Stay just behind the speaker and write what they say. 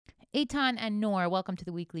Eytan and Naor, welcome to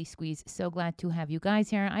the Weekly Squeeze. So glad to have you guys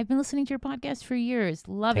here. I've been listening to your podcast for years.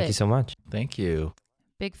 Love it. Thank you so much. Thank you.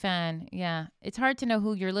 Big fan. Yeah. It's hard to know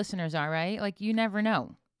who your listeners are, right? Like, you never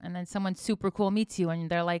know. And then someone super cool meets you and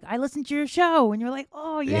they're like, I listened to your show. And you're like,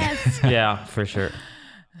 oh, yes. Yeah, for sure.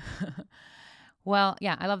 Well,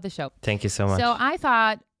 yeah, I love the show. Thank you so much. So I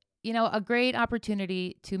thought, a great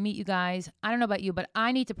opportunity to meet you guys. I don't know about you, but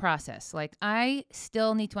I need to process. Like, I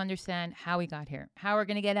still need to understand how we got here, how we're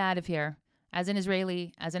going to get out of here as an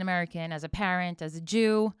Israeli, as an American, as a parent, as a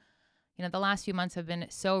Jew. The last few months have been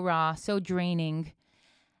so raw, so draining.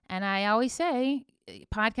 And I always say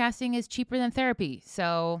podcasting is cheaper than therapy.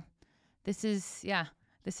 So this is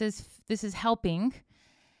helping.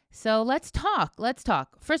 So let's talk.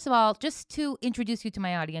 First of all, just to introduce you to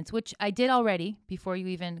my audience, which I did already before you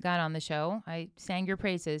even got on the show. I sang your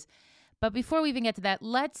praises. But before we even get to that,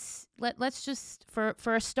 let's just for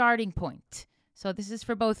a starting point. So this is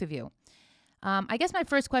for both of you. I guess my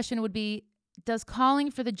first question would be, does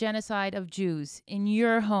calling for the genocide of Jews in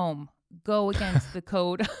your home go against the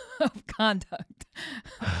code of conduct?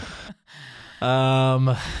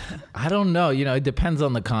 I don't know. It depends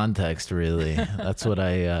on the context, really. That's what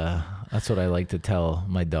I like to tell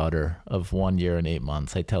my daughter of 1 year and 8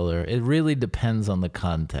 months. I tell her it really depends on the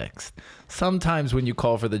context. Sometimes when you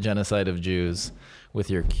call for the genocide of Jews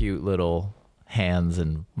with your cute little hands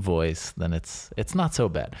and voice, then it's not so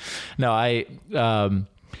bad. No,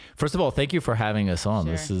 first of all, thank you for having us on.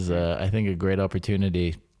 Sure. This is, I think, a great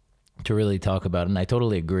opportunity to really talk about it. And I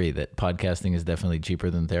totally agree that podcasting is definitely cheaper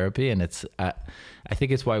than therapy. And I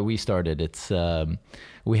think it's why we started.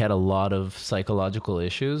 We had a lot of psychological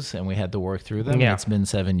issues and we had to work through them. Yeah. It's been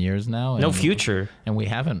 7 years now. No future. And we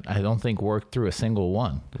haven't, I don't think, worked through a single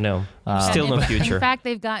one. No. Still no future. In fact,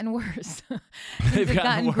 they've gotten worse. They've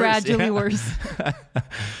gotten worse, gradually worse.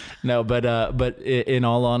 No, but in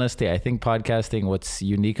all honesty, I think podcasting, what's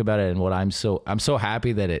unique about it and what I'm so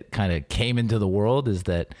happy that it kind of came into the world is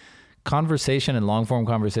that conversation and long form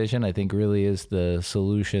conversation, I think, really is the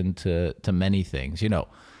solution to many things,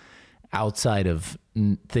 outside of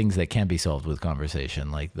things that can't be solved with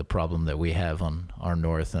conversation, like the problem that we have on our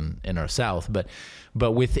north and in our south.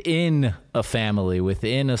 But within a family,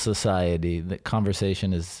 within a society, that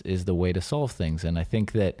conversation is the way to solve things. And I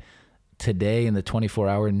think that today in the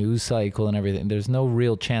 24-hour news cycle and everything, there's no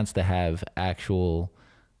real chance to have actual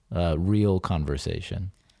real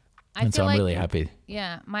conversation. And so I'm really happy.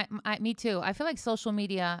 Yeah, me too. I feel like social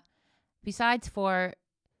media, besides for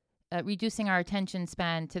reducing our attention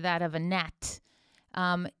span to that of a gnat,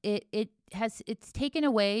 it's taken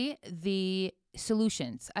away the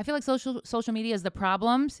solutions. I feel like social media is the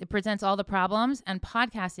problems. It presents all the problems, and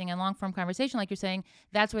podcasting and long form conversation, like you're saying,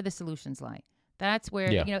 that's where the solutions lie. That's where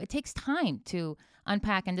it takes time to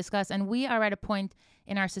unpack and discuss, and we are at a point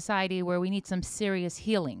in our society where we need some serious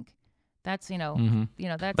healing. That's,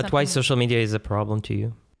 that's. But why social media is a problem to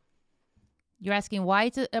you? You're asking why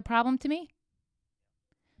it's a problem to me?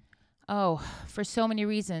 Oh, for so many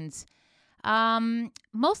reasons.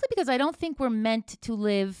 Mostly because I don't think we're meant to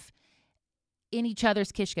live in each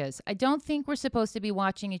other's kishkas. I don't think we're supposed to be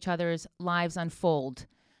watching each other's lives unfold.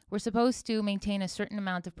 We're supposed to maintain a certain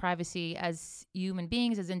amount of privacy as human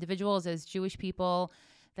beings, as individuals, as Jewish people.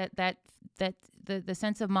 That the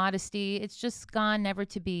sense of modesty, it's just gone, never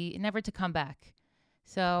to come back.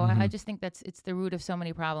 So I just think it's the root of so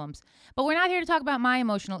many problems. But we're not here to talk about my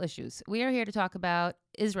emotional issues. We are here to talk about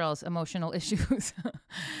Israel's emotional issues.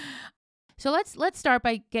 So let's start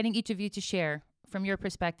by getting each of you to share from your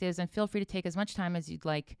perspectives, and feel free to take as much time as you'd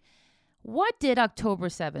like. What did October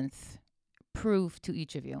 7th prove to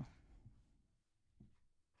each of you?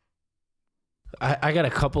 I got a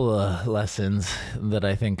couple of lessons that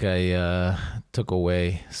I think I took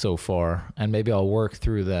away so far, and maybe I'll work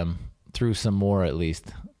through some more, at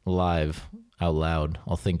least live out loud.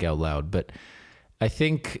 I'll think out loud. But I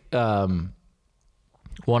think one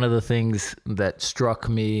of the things that struck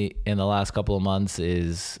me in the last couple of months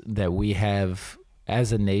is that we have,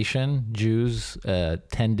 as a nation, Jews, a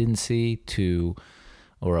tendency to,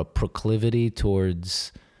 or a proclivity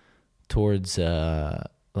towards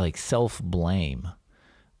like self-blame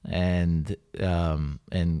and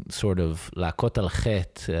sort of lakot al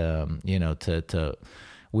chet,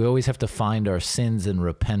 we always have to find our sins and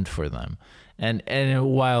repent for them. And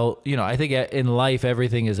while, I think in life,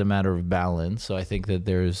 everything is a matter of balance. So I think that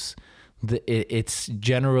it's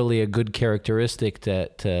generally a good characteristic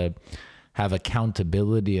to have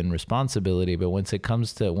accountability and responsibility. But once it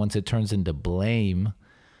turns into blame,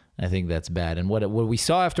 I think that's bad. And what we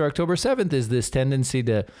saw after October 7th is this tendency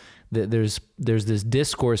there's this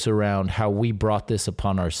discourse around how we brought this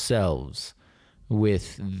upon ourselves,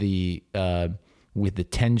 with the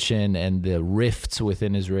tension and the rifts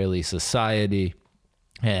within Israeli society.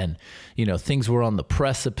 And, things were on the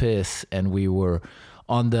precipice, and we were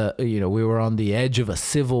on the edge of a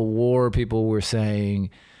civil war, people were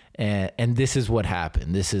saying. And this is what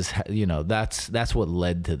happened. This is, that's what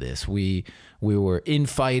led to this. We were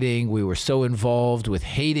infighting. We were so involved with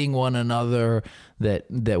hating one another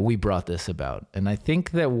that we brought this about. And I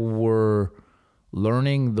think that we're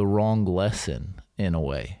learning the wrong lesson in a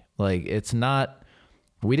way. Like, it's not,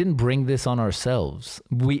 we didn't bring this on ourselves.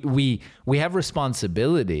 We have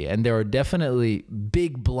responsibility, and there are definitely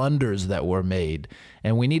big blunders that were made,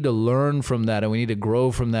 and we need to learn from that, and we need to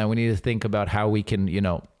grow from that. We need to think about how we can,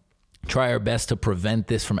 try our best to prevent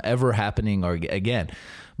this from ever happening again.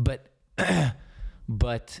 But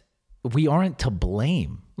we aren't to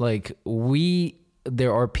blame. Like,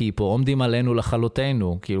 there are people, like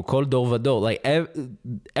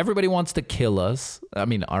everybody wants to kill us. I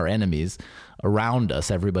mean, our enemies around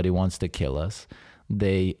us, everybody wants to kill us.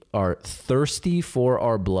 They are thirsty for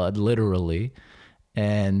our blood, literally.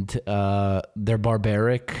 And they're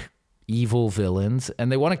barbaric, evil villains,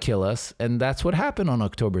 and they want to kill us. And that's what happened on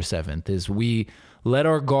October 7th, is we let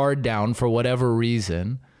our guard down for whatever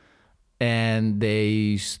reason. And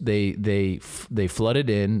they flooded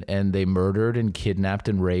in, and they murdered and kidnapped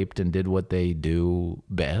and raped and did what they do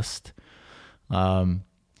best. So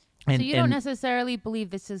you don't necessarily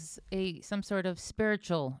believe this is some sort of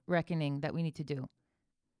spiritual reckoning that we need to do.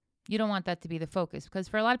 You don't want that to be the focus, because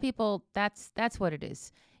for a lot of people, that's what it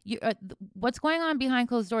is. What's going on behind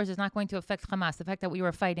closed doors is not going to affect Hamas. The fact that we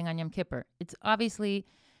were fighting on Yom Kippur, it's obviously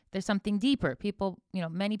there's something deeper. People,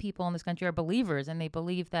 many people in this country are believers, and they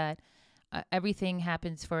believe that everything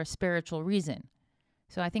happens for a spiritual reason.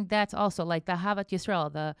 So I think that's also like the Havat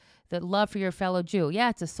Yisrael, the love for your fellow Jew. Yeah,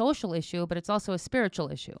 it's a social issue, but it's also a spiritual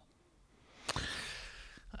issue.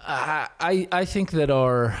 I think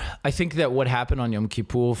that what happened on Yom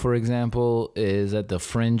Kippur, for example, is at the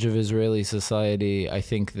fringe of Israeli society. I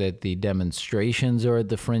think that the demonstrations are at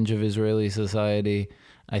the fringe of Israeli society.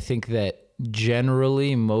 I think that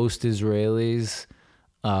generally most Israelis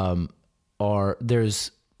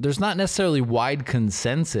there's not necessarily wide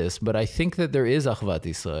consensus, but I think that there is Achvat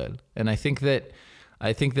Israel. And I think that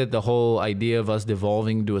the whole idea of us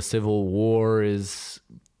devolving to a civil war is,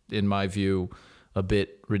 in my view, a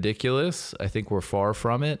bit ridiculous. I think we're far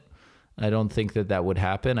from it. I don't think that would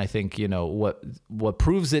happen. I think, what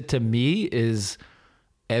proves it to me is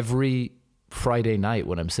every Friday night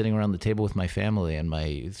when I'm sitting around the table with my family and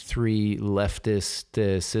my three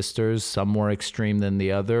leftist sisters, some more extreme than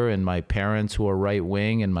the other, and my parents who are right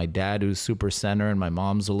wing, and my dad who's super center, and my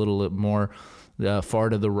mom's a little bit more far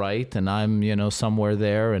to the right, and I'm somewhere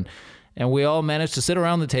there, and we all manage to sit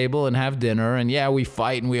around the table and have dinner, and we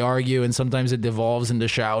fight and we argue, and sometimes it devolves into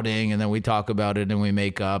shouting, and then we talk about it and we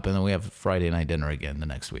make up, and then we have Friday night dinner again the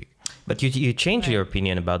next week. But you changed your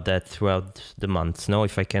opinion about that throughout the months. No,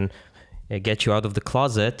 if I can get you out of the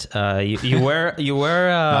closet, you were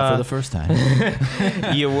not for the first time.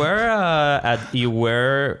 you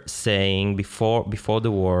were saying before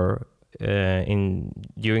the war,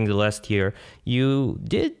 during the last year, you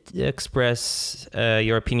did express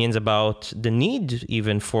your opinions about the need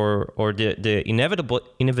even for, or the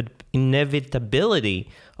inevitability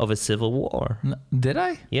of a civil war. Did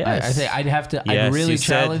I? Yes. I think I'd have to. Yes, I'd really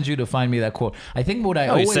challenge you to find me that quote. I think what I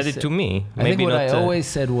always you said it to me. Maybe I always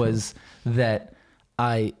said was that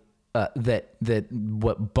that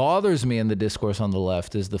what bothers me in the discourse on the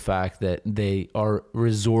left is the fact that they are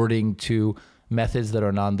resorting to methods that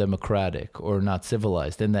are non-democratic or not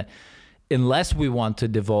civilized, and that unless we want to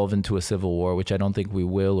devolve into a civil war, which I don't think we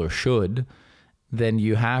will or should, then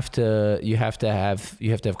you have to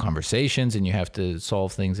have conversations, and you have to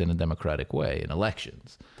solve things in a democratic way in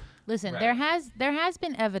elections. Listen, Right. there has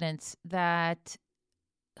been evidence that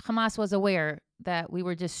Hamas was aware that we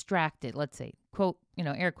were distracted, let's say, quote,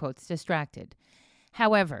 air quotes, distracted.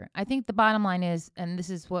 However, I think the bottom line is, and this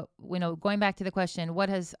is what, going back to the question, what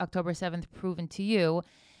has October 7th proven to you?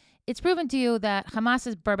 It's proven to you that Hamas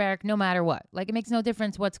is barbaric no matter what. Like, it makes no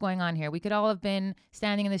difference what's going on here. We could all have been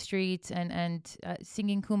standing in the streets and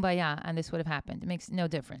singing Kumbaya, and this would have happened. It makes no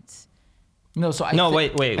difference. No, so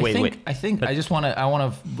wait. I think I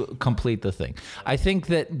want to complete the thing. I think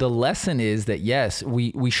that the lesson is that, yes,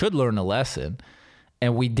 we should learn a lesson,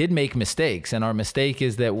 and we did make mistakes, and our mistake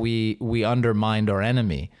is that we undermined our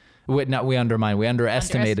enemy. We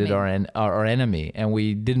underestimated our enemy, and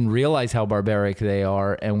we didn't realize how barbaric they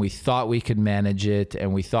are, and we thought we could manage it,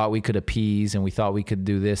 and we thought we could appease, and we thought we could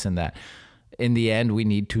do this and that. In the end, we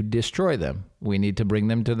need to destroy them. We need to bring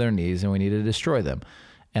them to their knees, and we need to destroy them.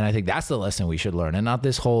 And I think that's the lesson we should learn, and not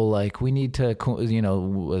this whole like we need to,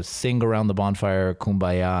 sing around the bonfire,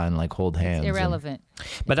 kumbaya, and like hold hands. It's irrelevant.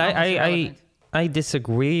 But It's almost irrelevant. I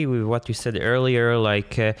disagree with what you said earlier.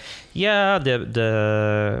 Like, the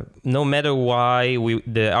no matter why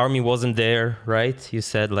the army wasn't there, right? You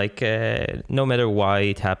said like no matter why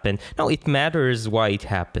it happened. No, it matters why it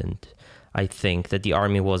happened. I think that the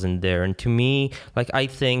army wasn't there, and to me, like I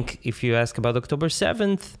think if you ask about October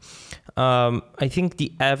 7th, I think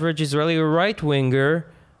the average Israeli right winger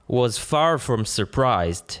was far from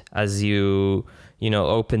surprised as you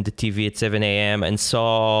opened the TV at 7 a.m. and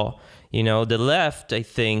saw. The left, I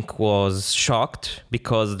think, was shocked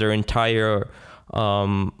because their entire,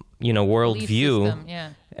 worldview,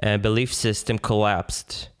 belief system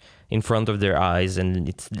collapsed in front of their eyes.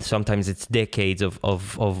 And sometimes it's decades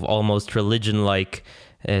of almost religion-like,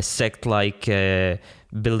 sect-like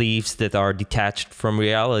beliefs that are detached from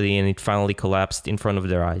reality, and it finally collapsed in front of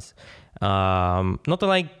their eyes. Not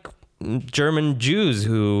like German Jews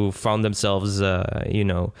who found themselves,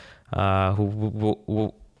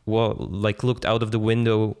 like looked out of the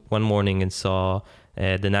window one morning and saw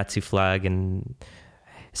the Nazi flag, and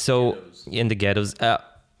so in the ghettos.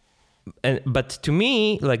 But to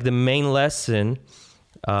me, like the main lesson,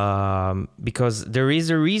 because there is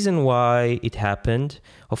a reason why it happened.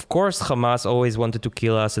 Of course, Hamas always wanted to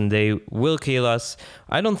kill us, and they will kill us.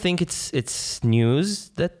 I don't think it's news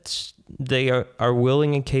that they are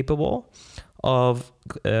willing and capable of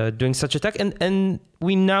doing such attack, and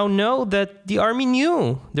we now know that the army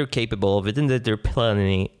knew they're capable of it and that they're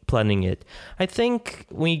planning it. I think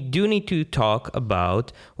we do need to talk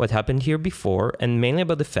about what happened here before, and mainly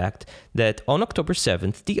about the fact that on October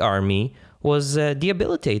 7th, the army was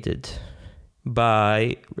debilitated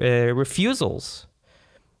by refusals,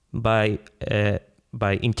 by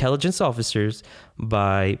intelligence officers,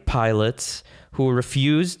 by pilots who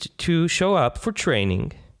refused to show up for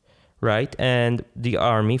training. Right, and the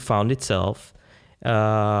army found itself,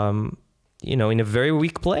 in a very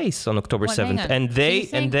weak place on October 7th. And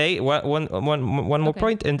they one more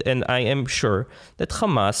point, and I am sure that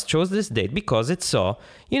Hamas chose this date because it saw,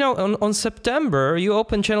 on September, you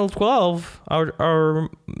open Channel 12, our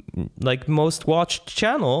like most watched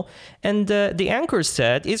channel, and the anchor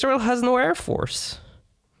said Israel has no air force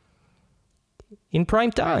in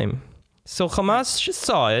prime time. So Hamas just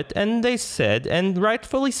saw it, and they said, and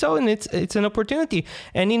rightfully so, and it's an opportunity.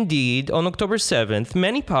 And indeed, on October 7th,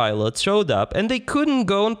 many pilots showed up, and they couldn't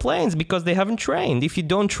go on planes because they haven't trained. If you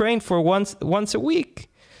don't train for once a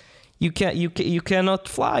week, you cannot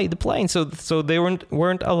fly the plane. So they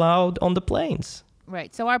weren't allowed on the planes.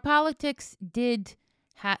 Right. So our politics did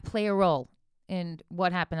play a role in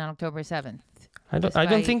what happened on October 7th. I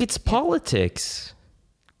don't think it's politics.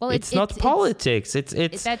 Well, it's not politics. It's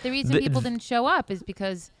that the reason people didn't show up is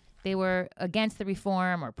because they were against the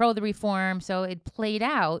reform or pro the reform. So it played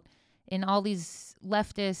out in all these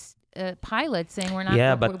leftist pilots saying we're not.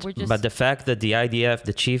 Yeah, we're just... but the fact that the IDF,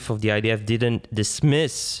 the chief of the IDF, didn't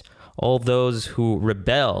dismiss all those who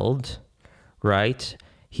rebelled, right?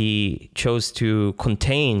 He chose to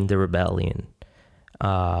contain the rebellion,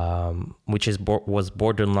 which was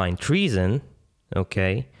borderline treason.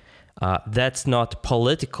 Okay. That's not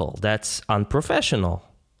political. That's unprofessional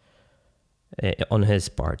on his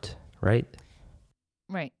part, right?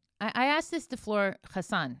 Right. I asked this to Flor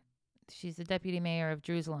Hassan. She's the deputy mayor of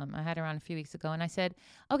Jerusalem. I had her on a few weeks ago, and I said,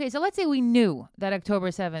 okay, so let's say we knew that October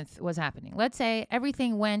 7th was happening. Let's say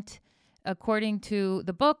everything went according to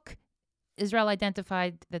the book. Israel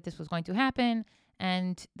identified that this was going to happen,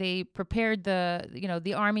 and they prepared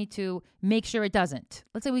the army to make sure it doesn't.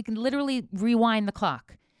 Let's say we can literally rewind the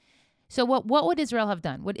clock. So what would Israel have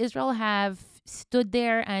done? Would Israel have stood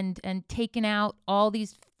there and taken out all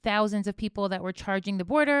these thousands of people that were charging the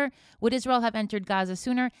border? Would Israel have entered Gaza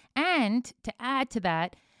sooner? And to add to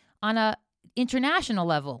that, on a international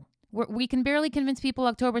level, we can barely convince people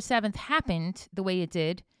October 7th happened the way it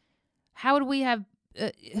did. How would we have?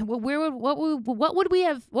 What would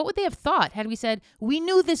they have thought had we said we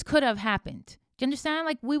knew this could have happened? Do you understand?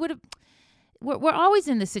 Like we would have. We're always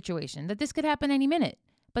in this situation that this could happen any minute.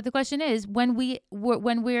 But the question is, when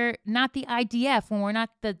we're not the IDF, when we're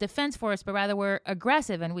not the defense force, but rather we're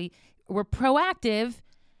aggressive and we're proactive,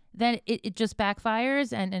 then it just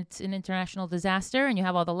backfires and it's an international disaster. And you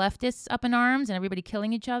have all the leftists up in arms and everybody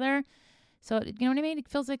killing each other. So you know what I mean? It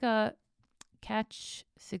feels like a catch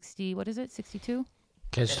 60. What is it? 62?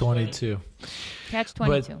 Catch 22. Catch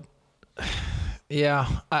 22. Yeah,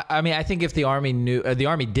 I mean, I think if the army knew, the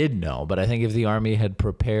army did know, but I think if the army had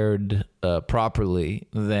prepared properly,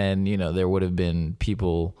 then there would have been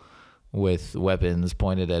people with weapons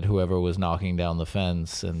pointed at whoever was knocking down the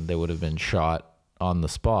fence, and they would have been shot on the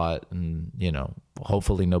spot. And, you know,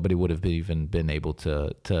 hopefully nobody would have even been able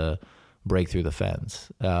to break through the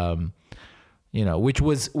fence. You know, which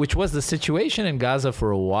was the situation in Gaza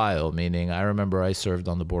for a while, meaning I remember I served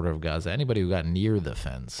on the border of Gaza. Anybody who got near the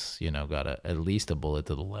fence, you know, got at least a bullet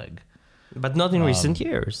to the leg. But not in recent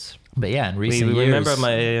years. But yeah, in recent years. We remember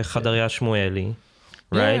Chadaria Shmueli,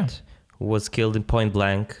 right? Yeah. Who was killed in point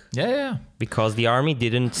blank. Yeah. Because the army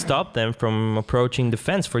didn't stop them from approaching the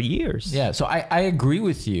fence for years. Yeah, so I agree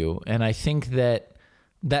with you. And I think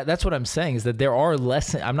that's what I'm saying, is that there are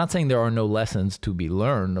lessons. I'm not saying there are no lessons to be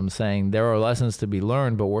learned. I'm saying there are lessons to be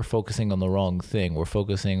learned, but we're focusing on the wrong thing. We're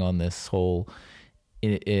focusing on this whole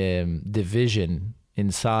division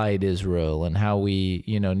inside Israel and how we,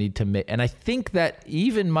 you know, need to make. And I think that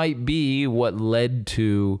even might be what led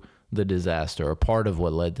to the disaster, or part of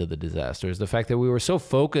what led to the disaster, is the fact that we were so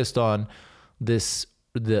focused on this,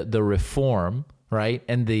 the reform, right,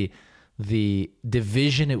 and the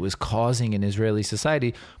division it was causing in Israeli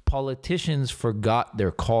society. Politicians forgot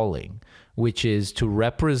their calling, which is to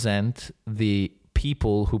represent the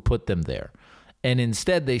people who put them there. And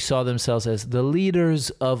instead, they saw themselves as the leaders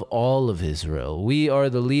of all of Israel. We are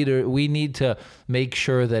the leader. We need to make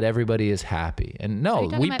sure that everybody is happy. And no, are you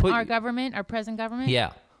talking about our government, our present government?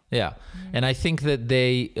 Yeah. And I think that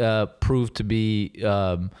they proved to be,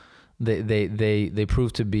 they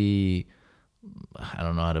proved to be, I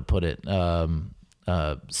don't know how to put it,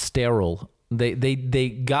 sterile. They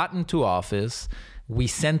got into office. We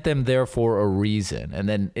sent them there for a reason. And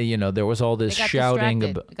then, you know, there was all this shouting.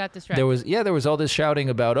 Got distracted. There was all this shouting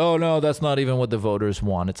about, oh no, that's not even what the voters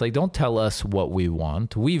want. It's like, don't tell us what we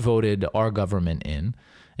want. We voted our government in,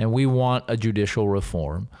 and we want a judicial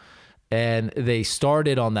reform. And they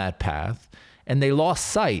started on that path, and they lost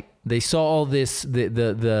sight. They saw all this,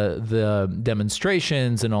 the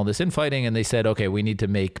demonstrations and all this infighting, and they said, okay, we need to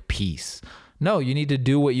make peace. No, you need to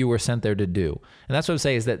do what you were sent there to do. And that's what I'm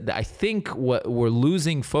saying, is that I think what we're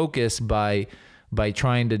losing focus by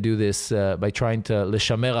trying to do this, by trying to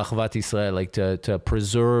l'shamer achvat Israel, like to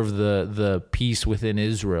preserve the peace within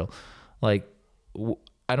Israel. Like,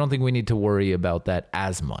 I don't think we need to worry about that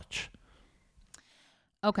as much.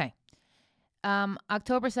 Okay.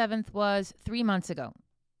 October 7th was 3 months ago.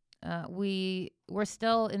 We were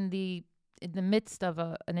still in the midst of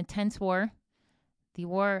an intense war. The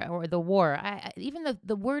war. Even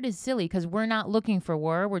the word is silly, because we're not looking for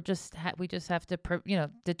war. We just have to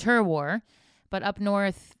deter war. But up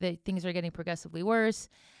north, things are getting progressively worse.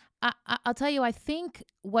 I'll tell you, I think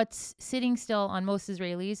what's sitting still on most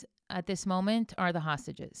Israelis at this moment are the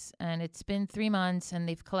hostages. And it's been 3 months, and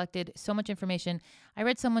they've collected so much information. I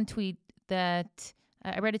read a tweet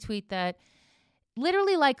that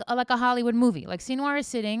literally like a Hollywood movie, like Sinwar is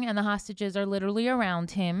sitting and the hostages are literally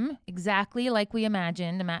around him, exactly like we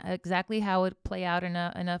imagined, exactly how it play out in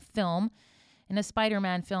a film, in a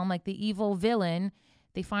Spider-Man film, like the evil villain.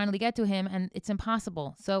 They finally get to him, and it's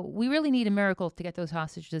impossible. So we really need a miracle to get those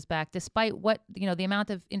hostages back, despite what, the amount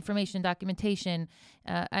of information, documentation,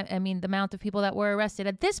 I mean, the amount of people that were arrested.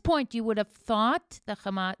 At this point, you would have thought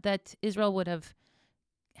that Israel would have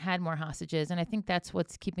had more hostages, and I think that's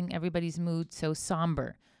what's keeping everybody's mood so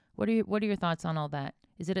somber. What are your thoughts on all that?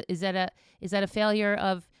 Is that a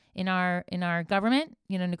failure in our government,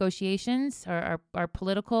 negotiations, or our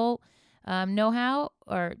political know-how,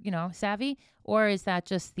 or savvy, or is that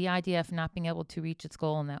just the IDF not being able to reach its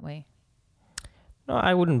goal in that way? No,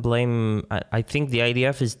 I wouldn't blame. I think the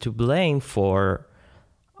IDF is to blame for,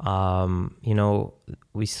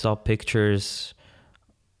 we saw pictures.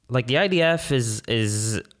 Like the IDF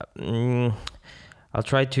is I'll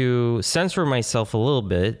try to censor myself a little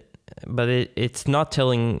bit, but it's not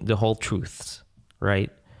telling the whole truths,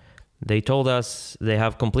 right? They told us they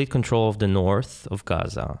have complete control of the north of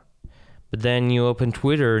Gaza. But then you open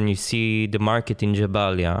Twitter and you see the market in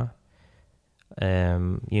Jabalia,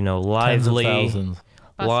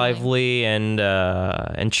 lively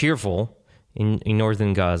and cheerful in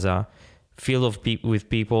northern Gaza, filled with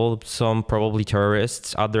people, some probably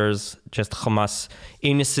terrorists, others just Hamas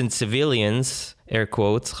innocent civilians, air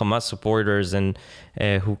quotes, Hamas supporters, and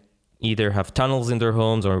who either have tunnels in their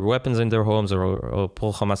homes or weapons in their homes or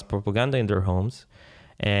pro-Hamas propaganda in their homes.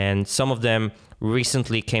 And some of them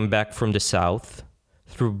recently came back from the south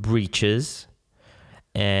through breaches.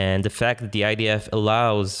 And the fact that the IDF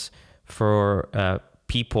allows for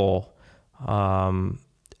people,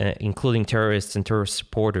 including terrorists and terrorist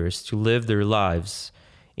supporters, to live their lives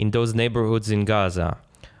in those neighborhoods in Gaza,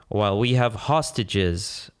 while we have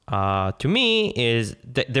hostages, to me, is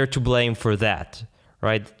they're to blame for that,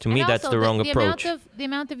 right? To me, And that's also the wrong approach. The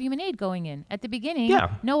amount of human aid going in at the beginning.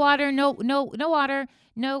 Yeah. No water, no water,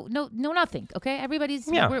 no nothing. Okay, everybody's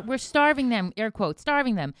Yeah. we're starving them, air quotes,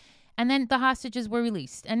 starving them, and then the hostages were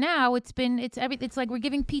released, and now it's like we're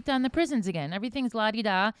giving pita in the prisons again. Everything's la di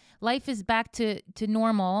da. Life is back to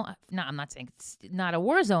normal. No, I'm not saying it's not a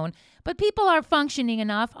war zone, but people are functioning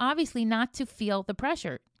enough, obviously, not to feel the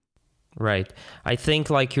pressure. Right. I think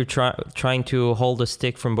like you're trying to hold a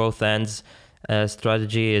stick from both ends.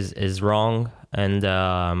 Strategy is wrong, and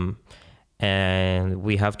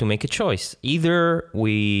we have to make a choice. Either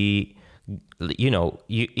we,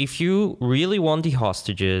 if you really want the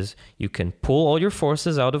hostages, you can pull all your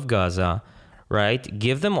forces out of Gaza, right?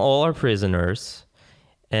 Give them all our prisoners,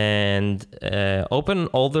 and open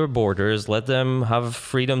all their borders. Let them have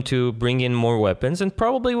freedom to bring in more weapons, and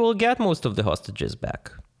probably we'll get most of the hostages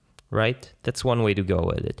back. Right? That's one way to go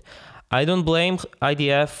with it. I don't blame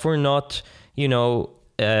IDF for not,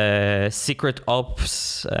 secret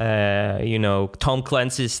ops, Tom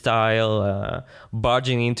Clancy style,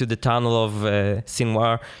 barging into the tunnel of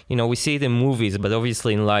Sinwar. We see it in movies, but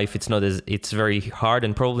obviously in life it's very hard,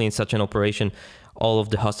 and probably in such an operation, all of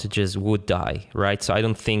the hostages would die, right? So I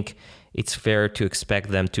don't think it's fair to expect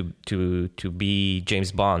them to be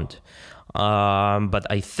James Bond. But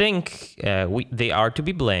I think they are to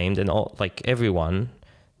be blamed, and all, like everyone,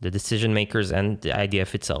 the decision makers and the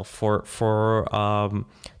IDF itself, for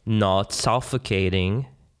not suffocating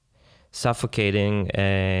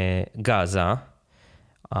Gaza,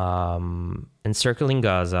 encircling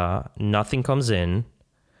Gaza. Nothing comes in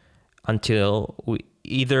until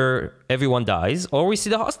either everyone dies or we see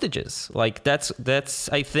the hostages. Like that's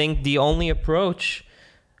I think the only approach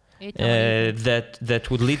that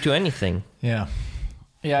would lead to anything. Yeah.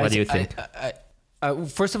 What do you think? I,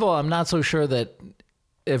 first of all, I'm not so sure that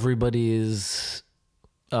everybody is.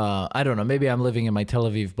 I don't know. Maybe I'm living in my Tel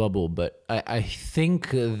Aviv bubble, but I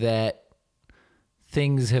think that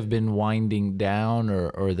things have been winding down,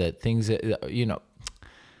 or that things,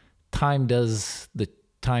 time does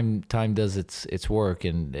its work,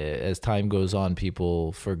 and as time goes on,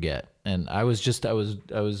 people forget. And I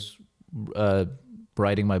was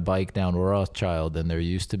riding my bike down Rothschild, and there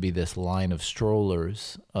used to be this line of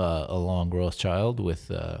strollers along Rothschild with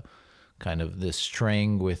kind of this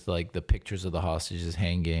string with like the pictures of the hostages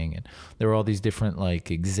hanging, and there were all these different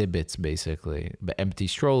like exhibits, basically, but empty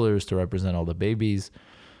strollers to represent all the babies.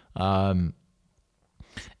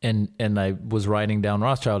 And I was riding down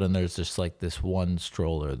Rothschild, and there's just like this one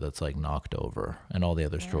stroller that's like knocked over, and all the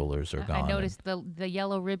other strollers are gone. I noticed the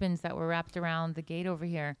yellow ribbons that were wrapped around the gate over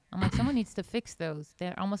here. I'm like, someone needs to fix those.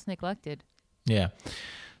 They're almost neglected. Yeah.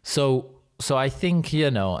 So I think,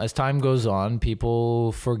 as time goes on,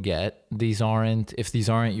 people forget if these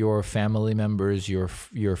aren't your family members, your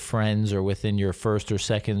friends, or within your first or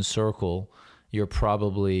second circle, you're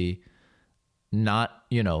probably not,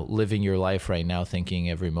 living your life right now thinking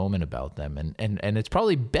every moment about them. And it's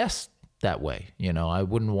probably best that way. I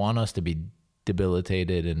wouldn't want us to be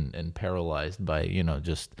debilitated and paralyzed by,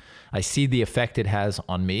 I see the effect it has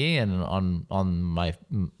on me and on my,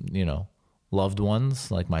 loved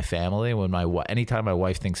ones, like my family. Anytime my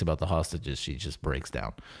wife thinks about the hostages, she just breaks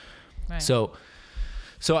down. Right. So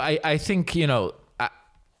I think,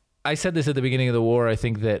 I said this at the beginning of the war. I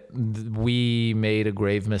think that we made a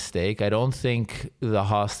grave mistake. I don't think the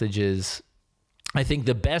hostages, I think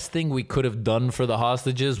the best thing we could have done for the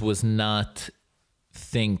hostages was not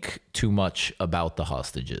think too much about the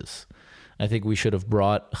hostages. I think we should have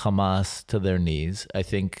brought Hamas to their knees. I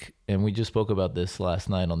think, and we just spoke about this last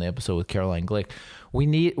night on the episode with Caroline Glick,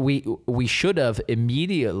 we should have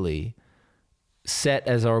immediately set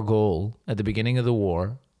as our goal at the beginning of the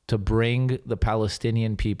war to bring the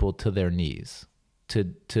Palestinian people to their knees,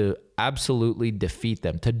 to absolutely defeat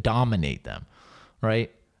them, to dominate them,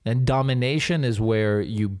 right? And domination is where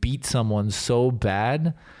you beat someone so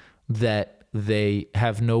bad that they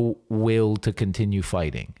have no will to continue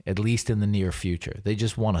fighting, at least in the near future. They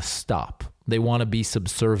just want to stop. They want to be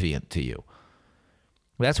subservient to you.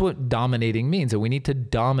 That's what dominating means, and we need to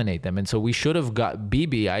dominate them. And so we should have got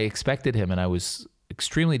Bibi. I expected him, and I was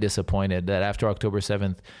extremely disappointed that after October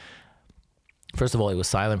 7th, first of all, he was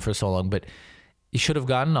silent for so long, but he should have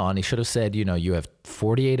gotten on. He should have said, you have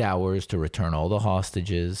 48 hours to return all the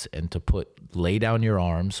hostages and to lay down your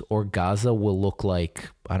arms, or Gaza will look like,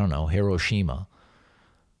 I don't know, Hiroshima.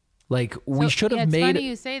 Like, we should have made it's funny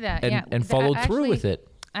you say that. and followed through with it.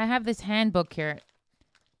 I have this handbook here.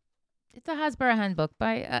 It's a Hasbara handbook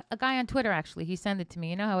by a guy on Twitter, actually. He sent it to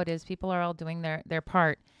me. You know how it is. People are all doing their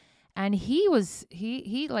part. And he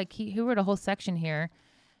wrote a whole section here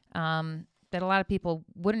that a lot of people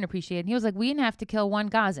wouldn't appreciate. And he was like, we didn't have to kill one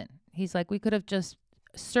Gazan. He's like, we could have just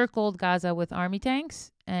circled Gaza with army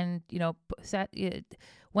tanks and,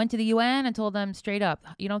 went to the UN and told them straight up,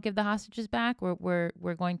 you don't give the hostages back, we're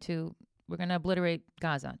going to obliterate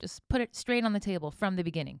Gaza. Just put it straight on the table from the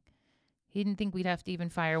beginning. He didn't think we'd have to even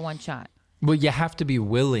fire one shot. Well, you have to be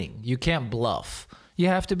willing. You can't bluff. You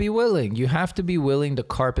have to be willing. You have to be willing to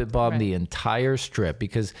carpet bomb the entire strip,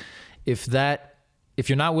 because if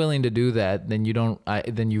you're not willing to do that, then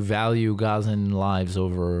then you value Gazan lives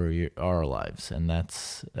over our lives, and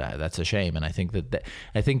that's a shame. And I think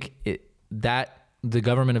that the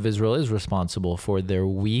government of Israel is responsible for their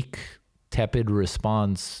weak, tepid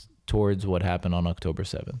response towards what happened on October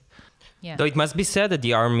 7th. Yeah. Though it must be said that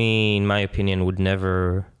the army, in my opinion, would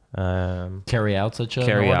never carry out such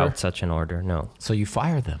an order. No. So you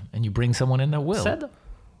fire them and you bring someone in that will. Said.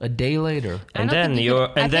 A day later, I don't think you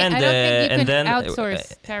can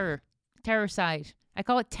outsource terrorcide. I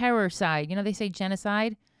call it terrorcide. You know, they say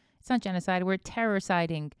genocide. It's not genocide. We're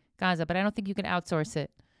terrorciding Gaza, but I don't think you can outsource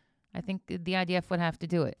it. I think the IDF would have to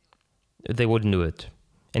do it. They wouldn't do it.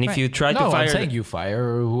 And if you try to fire... I'm saying you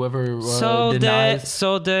fire whoever denies... denies.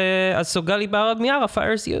 So Gali Barab Miara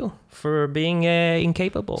fires you for being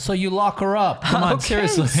incapable. So you lock her up. Come on,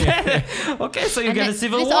 seriously. Okay, so you get a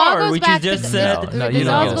civil this all war, goes which you back just to said. No, you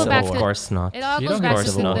don't get a civil war. Of course not. It all You goes don't get back a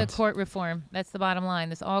civil to war. the court reform. That's the bottom line.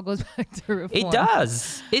 This all goes back to reform. It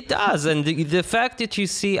does. It does. And the fact that you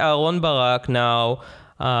see Aaron Barak now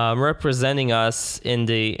representing us in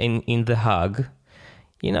the Hague,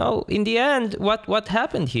 you know, in the end, what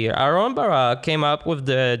happened here? Aaron Barak came up with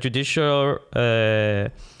the judicial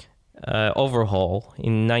overhaul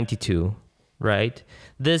in 92, right?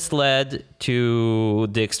 This led to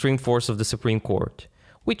the extreme force of the Supreme Court,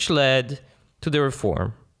 which led to the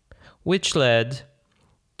reform, which led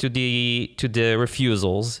to the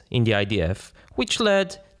refusals in the IDF, which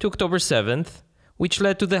led to October 7th, which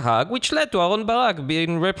led to the Hague, which led to Aaron Barak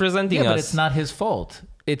being representing us. But it's not his fault.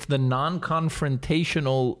 It's the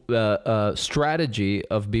non-confrontational strategy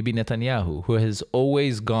of Bibi Netanyahu, who has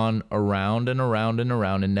always gone around and around and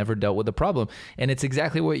around and never dealt with the problem. And it's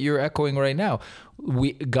exactly what you're echoing right now.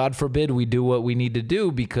 God forbid we do what we need to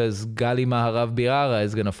do because Gali Maharav Birara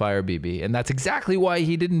is going to fire Bibi. And that's exactly why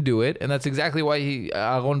he didn't do it. And that's exactly why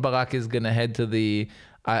Aaron Barak is going to head to the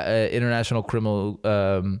International Criminal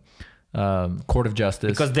Court of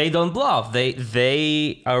Justice. Because they don't bluff.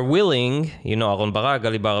 They are willing, you know, Aaron Barak,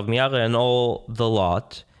 Gali Barav Miara, and all the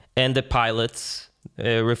lot, and the pilots,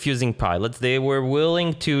 refusing pilots, they were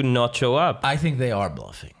willing to not show up. I think they are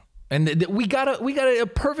bluffing. And we got a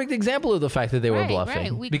perfect example of the fact that they were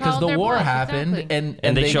bluffing. Right. Because the war happened exactly.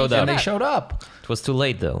 and they showed up. And they showed up. It was too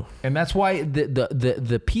late, though. And that's why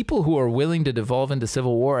the people who are willing to devolve into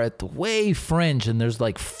civil war are at the way fringe, and there's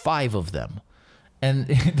like 5 of them. And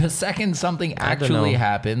the second something actually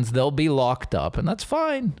happens, they'll be locked up, and that's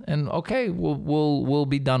fine. And okay, we'll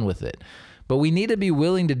be done with it. But we need to be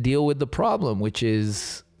willing to deal with the problem, which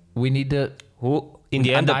is we need to in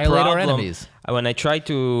the end, the annihilate problem, our enemies. When I try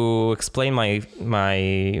to explain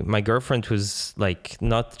my girlfriend, who's like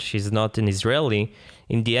she's not an Israeli.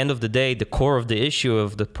 In the end of the day, the core of the issue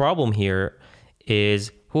of the problem here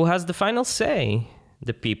is who has the final say.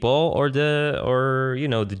 The people or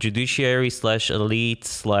the judiciary /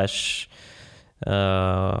 elite /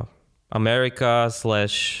 America /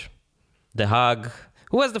 the Hague.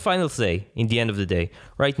 Who has the final say in the end of the day?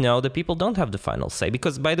 Right now, the people don't have the final say.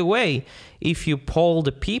 Because, by the way, if you poll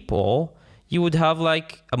the people, you would have,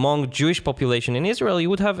 like, among Jewish population in Israel, you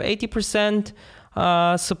would have 80%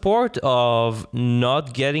 support of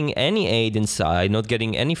not getting any aid inside, not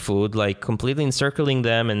getting any food, like completely encircling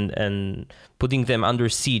them and putting them under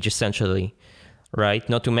siege, essentially, right?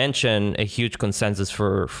 Not to mention a huge consensus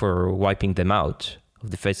for wiping them out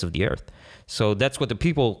of the face of the earth. So that's what the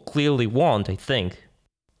people clearly want, I think.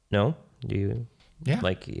 No? Do you? Yeah,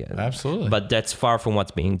 absolutely. But that's far from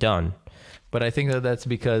what's being done. But I think that's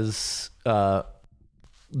because the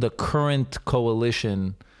current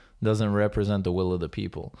coalition doesn't represent the will of the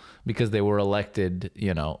people, because they were elected,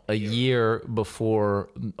 a year before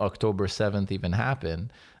October 7th even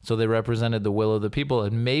happened. So they represented the will of the people,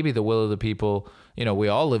 and maybe the will of the people, we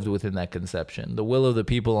all lived within that conception. The will of the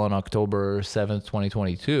people on October 7th,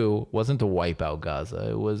 2022 wasn't to wipe out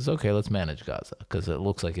Gaza. It was, okay, let's manage Gaza because it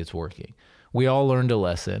looks like it's working. We all learned a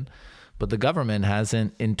lesson, but the government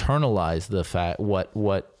hasn't internalized the fact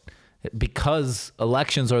because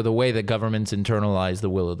elections are the way that governments internalize the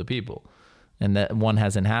will of the people, and that one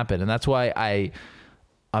hasn't happened. And that's why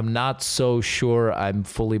I'm not so sure I'm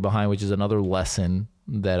fully behind, which is another lesson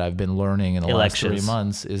that I've been learning in the last 3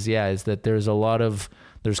 months is that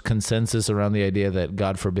there's consensus around the idea that,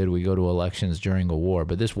 God forbid, we go to elections during a war.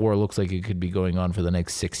 But this war looks like it could be going on for the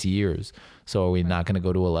next 6 years. So are we not going to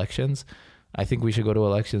go to elections? I think we should go to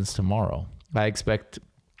elections tomorrow. I expect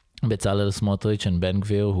Bezalel Smotrich and Ben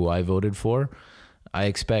Gvir, who I voted for, I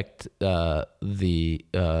expect the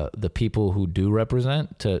people who do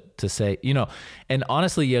represent to say, and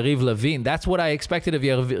honestly, Yariv Levin, that's what I expected of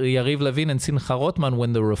Yariv Levin and Simcha Rotman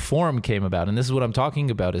when the reform came about. And this is what I'm talking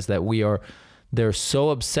about, is that they're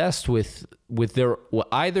so obsessed with their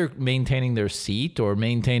either maintaining their seat or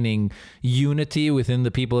maintaining unity within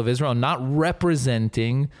the people of Israel, not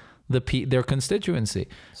representing their constituency.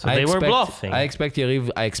 So they were bluffing. I expected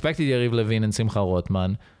Yariv Levin and Simcha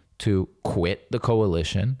Rotman to quit the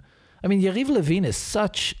coalition. I mean, Yariv Levin is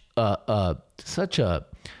such a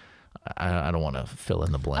I don't want to fill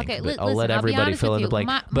in the blank. Okay, I'll let everybody fill in the blank.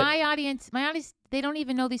 My audience, they don't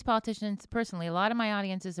even know these politicians personally. A lot of my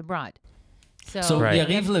audience is abroad. So Right.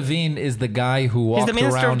 Yariv Levin is the guy who walked around. He's the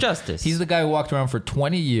Minister of Justice. He's the guy who walked around for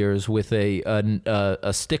 20 years with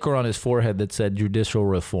a sticker on his forehead that said judicial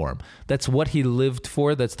reform. That's what he lived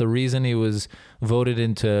for. That's the reason he was voted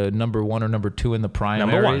into number 1 or number 2 in the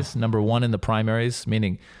primaries. Number one in the primaries,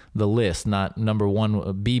 meaning the list, not number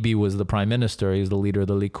 1. Bibi was the prime minister. He was the leader of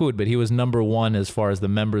the Likud, but he was number 1 as far as the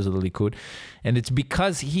members of the Likud. And it's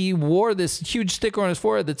because he wore this huge sticker on his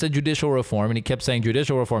forehead that said judicial reform, and he kept saying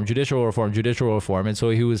judicial reform, judicial reform, judicial reform. And so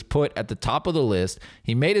he was put at the top of the list.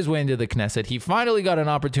 He made his way into the Knesset. He finally got an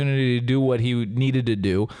opportunity to do what he needed to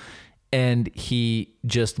do. And he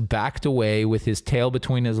just backed away with his tail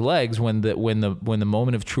between his legs when the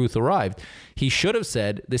moment of truth arrived. He should have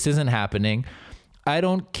said, "This isn't happening. I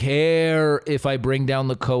don't care if I bring down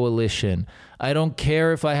the coalition. I don't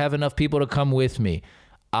care if I have enough people to come with me.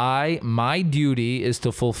 My duty is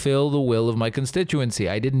to fulfill the will of my constituency.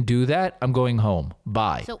 I didn't do that. I'm going home.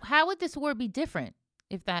 Bye." So how would this war be different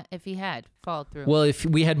if he had followed through? Well, if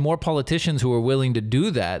we had more politicians who were willing to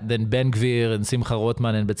do that, then Ben Gvir and Simcha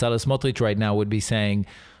Rotman and Bezalel Smotrich right now would be saying,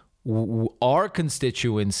 our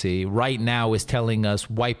constituency right now is telling us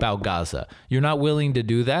wipe out Gaza. You're not willing to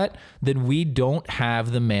do that, then we don't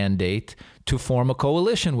have the mandate to form a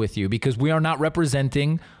coalition with you because we are not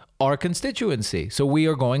representing our constituency. So we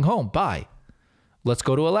are going home. Bye. Let's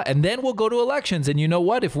go to and then we'll go to elections. And you know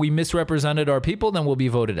what? If we misrepresented our people, then we'll be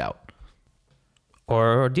voted out.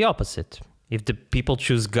 Or the opposite. If the people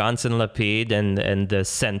choose Gantz and Lapid and the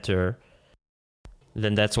center,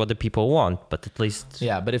 then that's what the people want. But at least...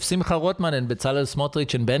 Yeah, but if Simcha Rotman and Bezalel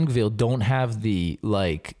Smotrich and Ben Gvir don't have the,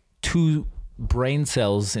 2 brain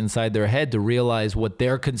cells inside their head to realize what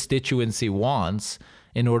their constituency wants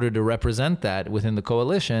in order to represent that within the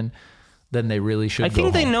coalition, then they really should I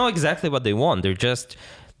think they home. know exactly what they want. They're just...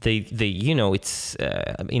 it's...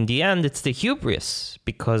 in the end, it's the hubris.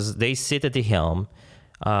 Because they sit at the helm.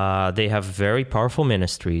 They have very powerful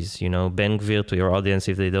ministries. Ben Gvir, to your audience,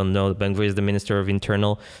 if they don't know, Ben Gvir is the Minister of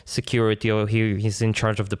Internal Security. Or he's in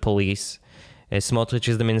charge of the police. Smotrich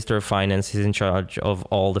is the Minister of Finance. He's in charge of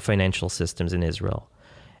all the financial systems in Israel.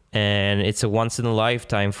 And it's a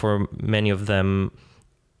once-in-a-lifetime for many of them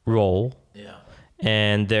role. Yeah.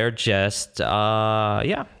 And they're just,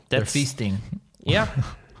 they're feasting. Yeah.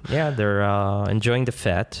 Yeah, they're enjoying the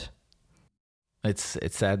fat. It's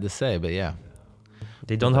sad to say, but yeah.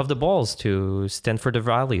 They don't have the balls to stand for their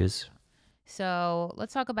values. So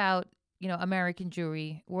let's talk about, American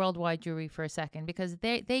Jewry, worldwide Jewry for a second, because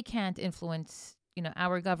they can't influence,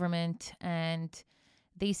 our government, and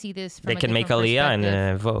they see this from They can make aliyah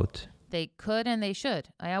and vote. They could and they should.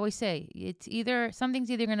 I always say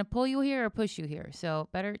something's either going to pull you here or push you here. So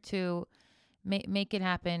better to make it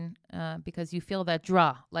happen because you feel that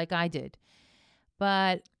draw like I did.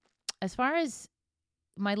 But as far as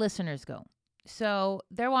my listeners go, so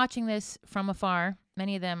they're watching this from afar.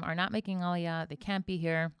 Many of them are not making aliyah. They can't be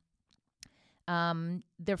here.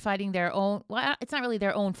 They're fighting their own. Well, it's not really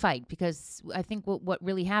their own fight, because I think what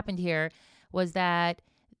really happened here was that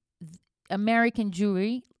American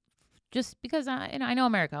Jewry, just because I know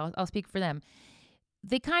America, I'll speak for them.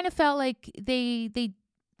 They kind of felt like they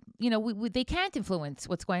can't influence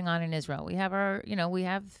what's going on in Israel. We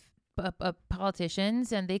have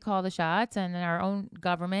politicians, and they call the shots, and our own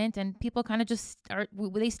government, and people kind of just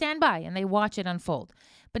they stand by and they watch it unfold.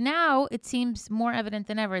 But now it seems more evident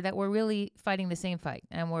than ever that we're really fighting the same fight,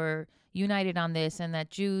 and we're united on this, and that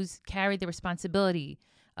Jews carry the responsibility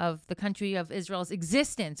of the country of Israel's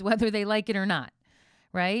existence, whether they like it or not,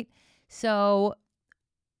 right? So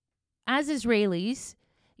as Israelis,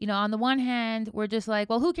 on the one hand, we're just like,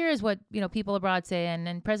 well, who cares what, people abroad say?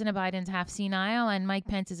 And President Biden's half senile and Mike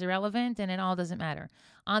Pence is irrelevant and it all doesn't matter.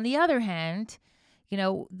 On the other hand,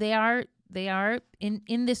 they are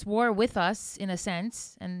in this war with us in a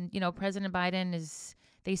sense. And, President Biden is,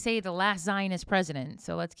 they say, the last Zionist president.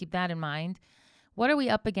 So let's keep that in mind. What are we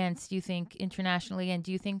up against, do you think, internationally? And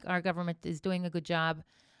do you think our government is doing a good job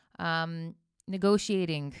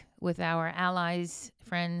negotiating with our allies,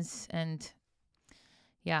 friends, and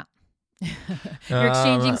yeah. You're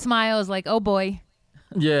exchanging smiles like, oh boy.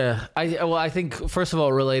 Yeah. I think, first of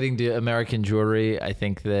all, relating to American jewelry, I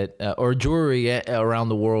think that, or jewelry around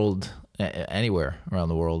the world, anywhere around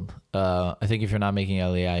the world, I think if you're not making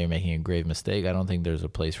Aliyah, you're making a grave mistake. I don't think there's a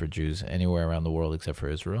place for Jews anywhere around the world except for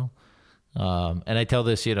Israel. And I tell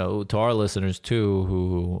this, to our listeners too,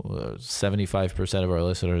 who 75% of our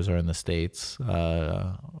listeners are in the States,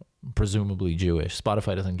 presumably Jewish.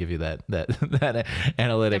 Spotify doesn't give you that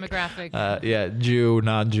analytic demographic. Jew,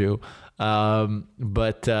 non-Jew.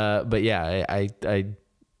 But yeah, I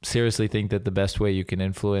seriously think that the best way you can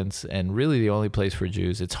influence, and really the only place for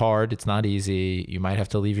Jews, it's hard, it's not easy. You might have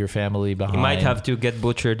to leave your family behind. You might have to get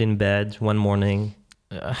butchered in bed one morning.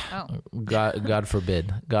 God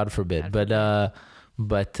forbid.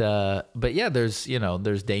 But yeah,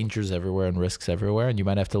 there's dangers everywhere and risks everywhere, and you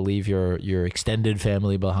might have to leave your extended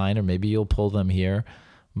family behind, or maybe you'll pull them here,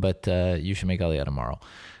 but you should make Aliyah tomorrow.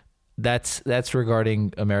 That's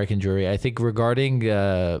regarding American jewelry. I think regarding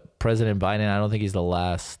President Biden, I don't think he's the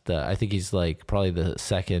last. I think he's like probably the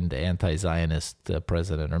second anti-Zionist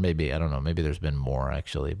president, or maybe, I don't know, maybe there's been more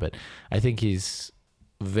actually, but I think he's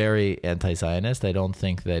very anti-Zionist. I don't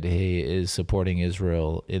think that he is supporting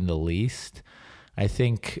Israel in the least. I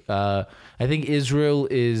think Israel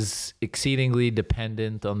is exceedingly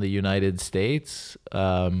dependent on the United States,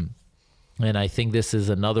 and I think this is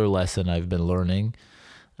another lesson I've been learning.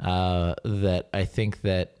 That I think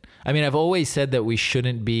that, I've always said that we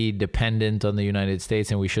shouldn't be dependent on the United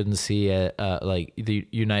States, and we shouldn't see like the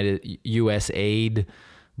U.S. aid,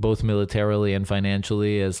 both militarily and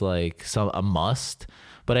financially, as like a must.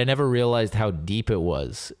 But I never realized how deep it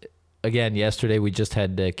was. Again, yesterday we just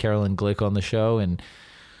had Carolyn Glick on the show, and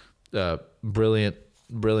brilliant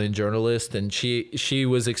journalist, and she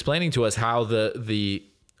was explaining to us how the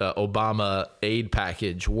Obama aid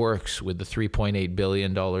package works with the $3.8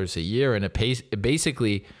 billion a year, and it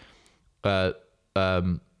basically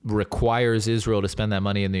requires Israel to spend that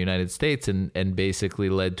money in the United States, and basically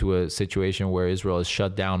led to a situation where Israel has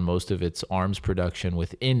shut down most of its arms production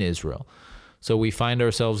within Israel. So we find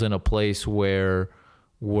ourselves in a place where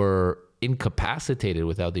we're incapacitated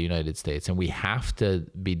without the United States, and we have to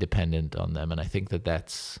be dependent on them. And I think that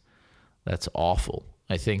that's awful.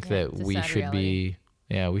 I think that we should be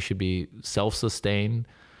self-sustained,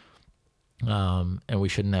 and we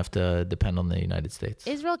shouldn't have to depend on the United States.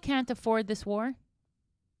 Israel can't afford this war?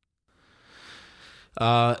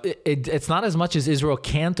 It's not as much as Israel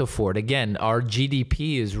can't afford. Again, our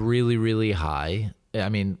GDP is really, really high.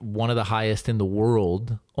 One of the highest in the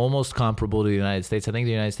world, almost comparable to the United States. I think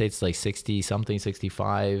the United States is like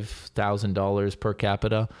 $65,000 per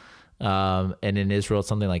capita. And in Israel, it's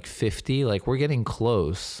something like 50. Like, we're getting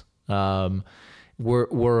close.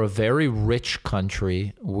 We're a very rich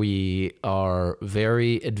country. We are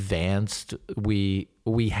very advanced. We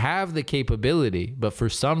have the capability, but for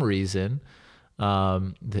some reason,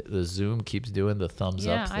 the Zoom keeps doing the thumbs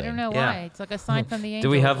up thing. I don't know why. It's like a sign from the angel.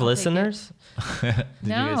 Do we have listeners? Did you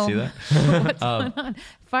guys see that? What's going on?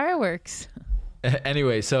 Fireworks.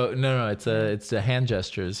 Anyway, so no, it's a hand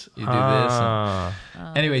gestures. You do this.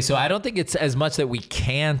 Anyway, so I don't think it's as much that we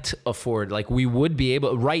can't afford. Like, we would be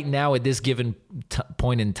able right now at this given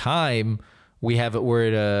point in time. We're at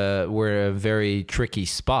a very tricky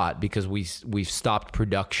spot because we've stopped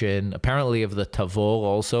production apparently of the Tavol,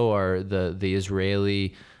 also, or the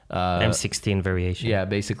Israeli M16 variation. Yeah,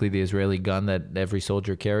 basically the Israeli gun that every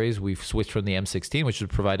soldier carries. We've switched from the M16, which was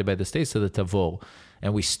provided by the States, to the Tavol,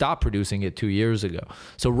 and we stopped producing it 2 years ago.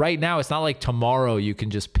 So right now, it's not like tomorrow you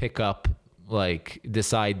can just pick up, like,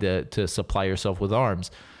 decide to supply yourself with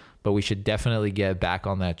arms, but we should definitely get back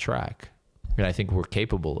on that track, and I think we're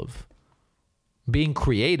capable of being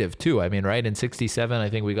creative too. Right? In 1967, I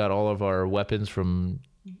think we got all of our weapons from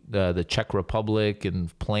the Czech Republic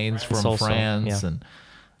and planes from France. And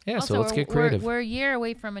also, so let's get creative. We're a year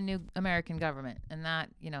away from a new American government, and that,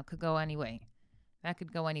 could go any way. That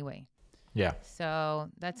could go any way. Yeah. So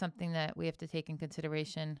that's something that we have to take in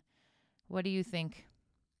consideration. What do you think,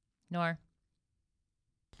 Naor?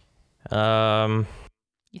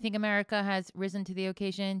 You think America has risen to the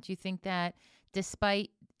occasion? Do you think that despite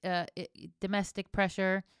domestic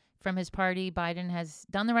pressure from his party, Biden has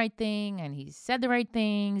done the right thing and he's said the right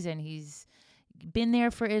things and he's been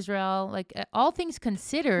there for Israel. Like all things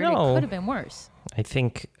considered, No. it could have been worse. I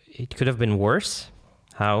think it could have been worse.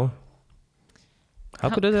 How? How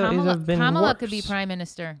could it have been Kamala worse? could be prime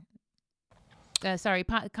minister.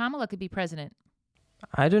 Kamala could be president.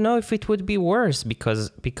 I don't know if it would be worse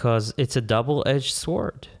because it's a double-edged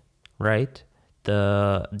sword, right?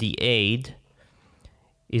 The aid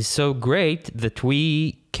is so great that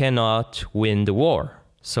we cannot win the war.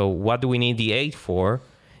 So what do we need the aid for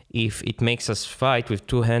if it makes us fight with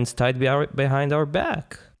two hands tied behind our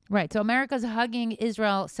back? Right. So America's hugging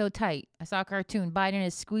Israel so tight. I saw a cartoon. Biden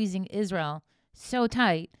is squeezing Israel so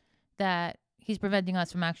tight that he's preventing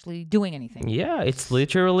us from actually doing anything. Yeah, it's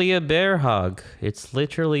literally a bear hug.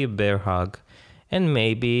 And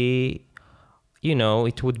maybe,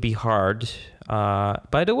 it would be hard.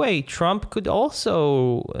 By the way, Trump could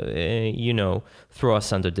also, throw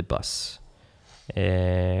us under the bus.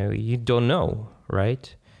 You don't know,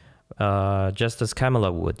 right? Just as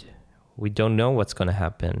Kamala would. We don't know what's going to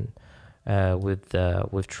happen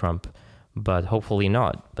with Trump, but hopefully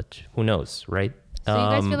not. But who knows, right? So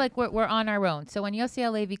you guys feel like we're on our own. So when Yossi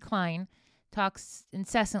Halevi Klein talks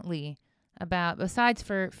incessantly about, besides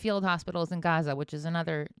for field hospitals in Gaza, which is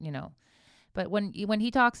another, but when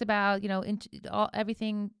he talks about,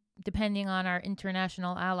 everything depending on our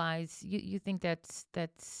international allies, you think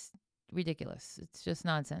that's ridiculous. It's just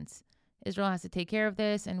nonsense. Israel has to take care of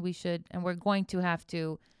this, and we're going to have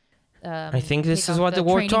to. I think this is what the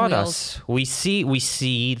war taught us. We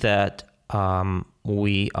see that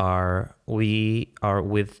we are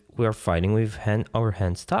fighting with our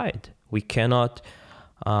hands tied. We cannot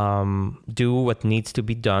do what needs to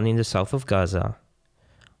be done in the south of Gaza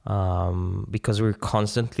because we're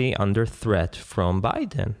constantly under threat from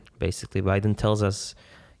Biden. Basically, Biden tells us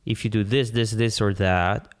if you do this, or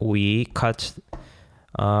that, we cut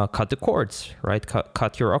the cords, right?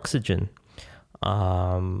 Cut your oxygen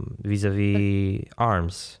vis-a-vis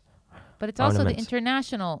arms. But it's also ornaments. the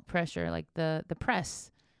international pressure, like the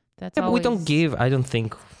press. That's but we don't give. I don't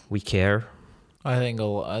think we care. I think a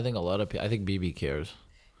lot of people. I think BB cares.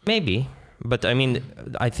 Maybe, but I mean,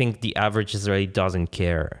 I think the average Israeli doesn't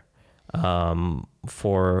care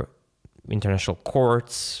for international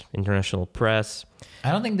courts, international press.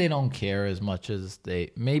 I don't think they don't care as much as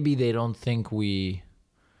they don't think we.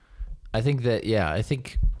 I think that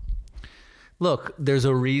look, there's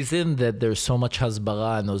a reason that there's so much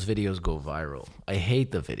hasbara and those videos go viral. I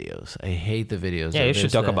hate the videos. Yeah, you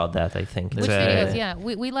should talk about that, I think. Which videos? Yeah,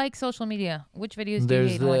 we like social media. Which videos do you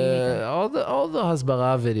hate? Why do you hate them? all the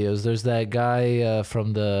hasbara videos. There's that guy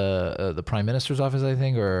from the prime minister's office, I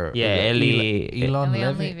think, or Elon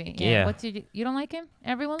Levy. Yeah. You don't like him?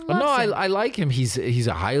 Everyone loves him. I like him. He's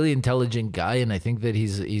a highly intelligent guy, and I think that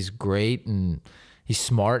he's great and he's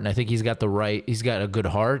smart, and I think he's got a good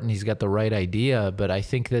heart, and he's got the right idea. But I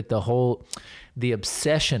think that the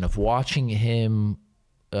obsession of watching him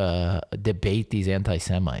debate these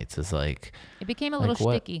anti-Semites is like, it became a little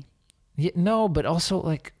shticky. Yeah, no, but also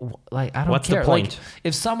like I don't What's care. the point? Like,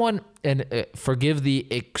 if someone, and forgive the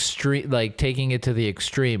extreme, like taking it to the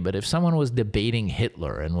extreme, but if someone was debating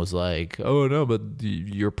Hitler and was like, "Oh no, but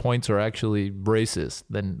your points are actually racist,"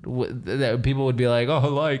 then people would be like, "Oh,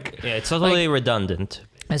 like." Yeah, it's totally redundant.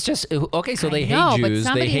 It's just okay. So they hate Jews,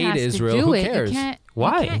 they hate Israel. Who cares?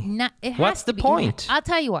 Why? What's the point? I'll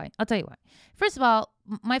tell you why. First of all,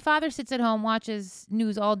 my father sits at home, watches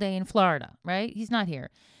news all day in Florida. Right? He's not here.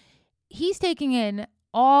 He's taking in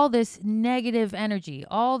all this negative energy,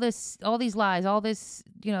 all these lies, all this,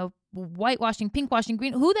 whitewashing, pinkwashing,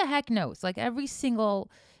 green. Who the heck knows? Like everything.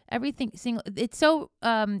 It's so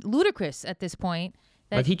ludicrous at this point.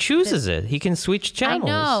 But he chooses it. He can switch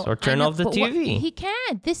channels or turn off the TV. He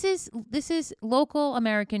can. This is local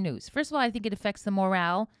American news. First of all, I think it affects the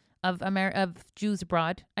morale of Jews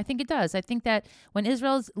abroad. I think it does. I think that when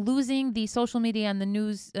Israel's losing the social media and the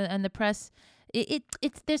news and the press,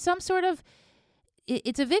 there's some sort of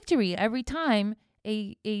it's a victory every time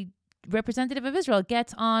a representative of Israel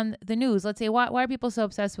gets on the news. Let's say why are people so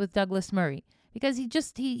obsessed with Douglas Murray? Because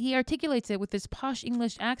he articulates it with this posh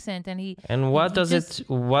English accent, and what does it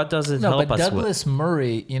help us with? Douglas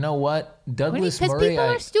Murray, you know what? Douglas Murray. Because people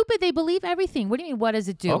are stupid. They believe everything. What do you mean? What does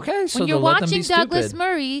it do? Okay, so when you're let them be watching Douglas stupid.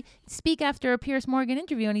 Murray speak after a Piers Morgan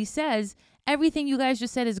interview, and he says everything you guys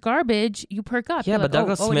just said is garbage, you perk up. Yeah, You're but like,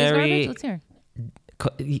 Douglas it is Murray. garbage? Let's hear.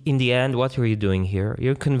 In the end, what are you doing here?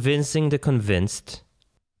 You're convincing the convinced,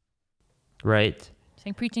 right?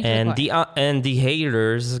 Saying preaching to the choir. And the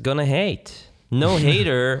haters gonna hate. No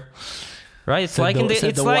hater right? It's Said like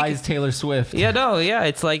the wise Taylor Swift. Yeah, no, yeah,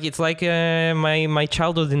 it's like my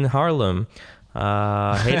childhood in Harlem.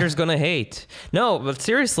 Haters gonna hate. No, but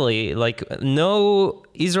seriously, like no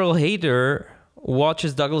Israel hater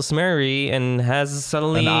watches Douglas Murray and has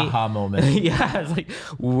suddenly An aha moment. yeah, it's like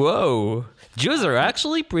whoa, Jews are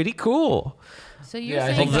actually pretty cool. So you're Yeah, I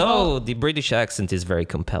saying think Although the British accent is very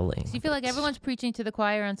compelling. so you feel like everyone's preaching to the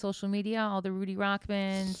choir on social media, all the Rudy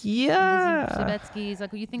Rockmans, Yeah. Sabetsky's,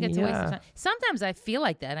 like you think it's a waste of time. Sometimes I feel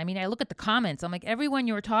like that. I mean, I look at the comments. I'm like, everyone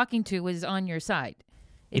you were talking to is on your side.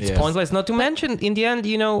 It's Yes. pointless. Not to mention, in the end,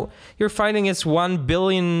 you're fighting against 1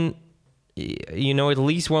 billion, at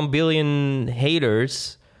least 1 billion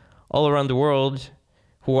haters all around the world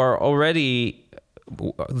who are already,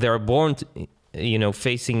 they're born,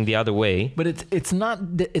 facing the other way. But it's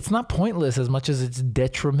not pointless as much as it's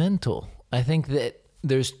detrimental. I think that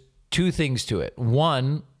there's two things to it.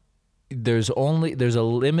 One, there's a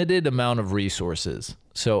limited amount of resources.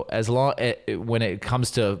 So as long when it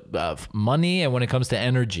comes to money and when it comes to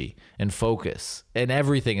energy and focus and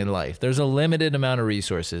everything in life, there's a limited amount of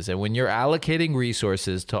resources. And when you're allocating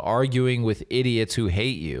resources to arguing with idiots who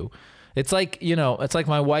hate you, it's like, it's like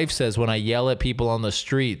my wife says when I yell at people on the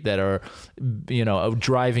street that are,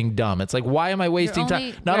 driving dumb. It's like, why am I wasting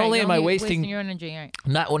time? Not only am I wasting your energy, right?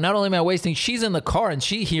 Not only am I wasting, she's in the car and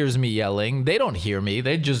she hears me yelling. They don't hear me.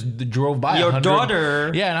 They just drove by. Your 100.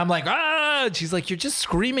 daughter. Yeah, and I'm like, ah. She's like, you're just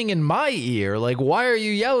screaming in my ear. Like, why are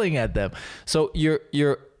you yelling at them? So you're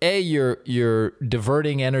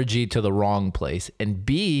diverting energy to the wrong place, and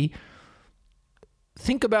B,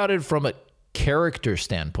 think about it from a character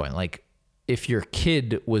standpoint. Like, if your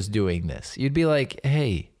kid was doing this, you'd be like,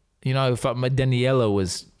 hey, if my Daniela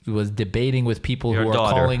was debating with people Your who are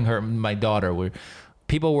daughter. calling her my daughter,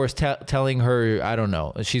 people were telling her, I don't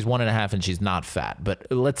know, she's 1.5 and she's not fat, but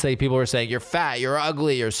let's say people were saying, you're fat, you're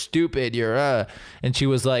ugly, you're stupid, and she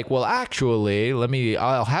was like, well, actually,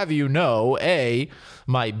 I'll have you know,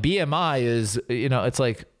 my BMI is, it's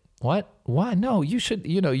like, what? Why? No, you should,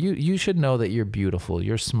 you should know that you're beautiful.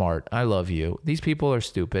 You're smart. I love you. These people are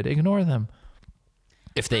stupid. Ignore them.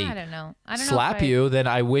 If they I don't know slap you, then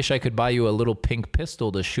I wish I could buy you a little pink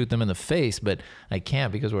pistol to shoot them in the face, but I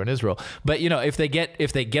can't because we're in Israel. But if they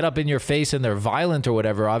get up in your face and they're violent or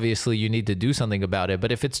whatever, obviously you need to do something about it.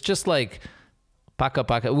 But if it's just like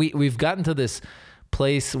paka, we've gotten to this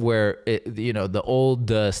place where the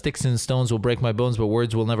old sticks and stones will break my bones, but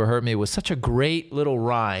words will never hurt me was such a great little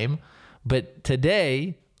rhyme. But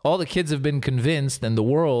today, all the kids have been convinced, and the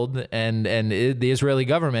world and the Israeli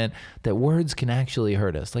government, that words can actually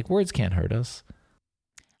hurt us. Like, words can't hurt us.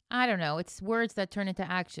 I don't know. It's words that turn into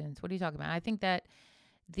actions. What are you talking about? I think that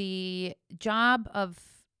the job of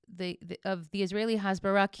the Israeli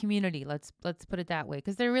Hasbara community, let's put it that way,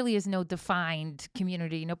 because there really is no defined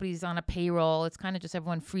community. Nobody's on a payroll. It's kind of just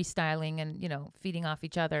everyone freestyling and feeding off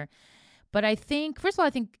each other. But I think, first of all, I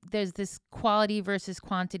think there's this quality versus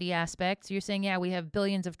quantity aspect. So you're saying, yeah, we have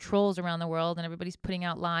billions of trolls around the world and everybody's putting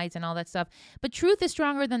out lies and all that stuff. But truth is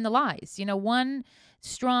stronger than the lies. One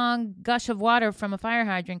strong gush of water from a fire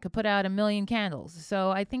hydrant could put out 1 million candles.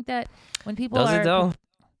 So I think that when people Does it though?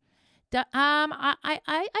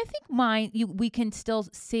 I think we can still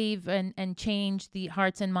save and change the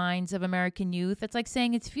hearts and minds of American youth. It's like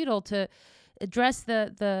saying it's futile to address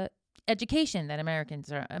the education that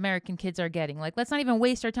American kids are getting. Like, let's not even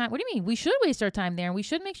waste our time. What do you mean? We should waste our time there, and we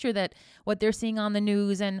should make sure that what they're seeing on the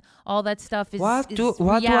news and all that stuff is What do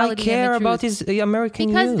I reality care and the about truth. the American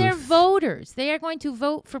Because youth? they're voters. They are going to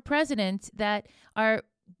vote for presidents that are,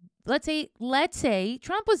 let's say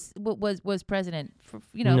Trump was president,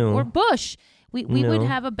 No. or Bush. We No. would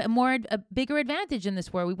have a bigger advantage in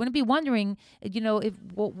this war. We wouldn't be wondering, if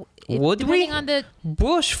Would depending we? on the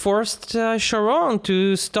Bush forced Sharon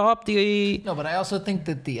to stop the. No, but I also think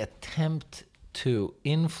that the attempt to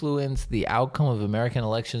influence the outcome of American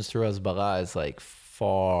elections through Hasbara is like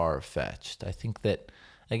far-fetched. I think that,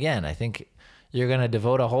 again, you're going to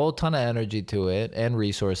devote a whole ton of energy to it and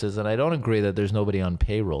resources. And I don't agree that there's nobody on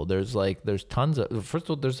payroll. There's tons of, first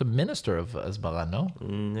of all, there's a minister of Hasbara,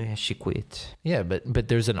 no? She quit. Yeah, but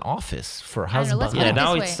there's an office for I don't know, let's Hasbara. put Yeah, it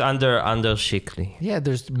now this it's way. under Shikli. Yeah,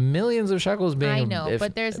 there's millions of shekels being. I know,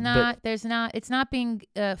 but it's not being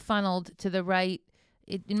funneled to the right.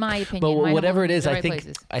 In my opinion, But my whatever humble it is, the I right think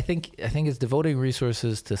places. I think it's devoting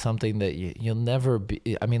resources to something that you'll never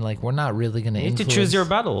be. I mean, like, we're not really going to. You need to choose your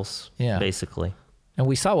battles. Yeah. Basically. And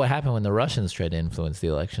we saw what happened when the Russians tried to influence the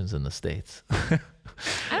elections in the States. I don't think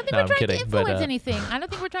No, we're I'm trying kidding, to but, influence anything. I don't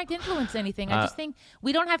think we're trying to influence anything. I just think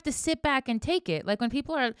we don't have to sit back and take it. Like, when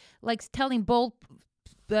people are like telling We're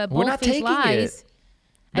not bold-faced taking lies. it.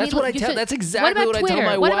 That's what I tell. That's exactly what I tell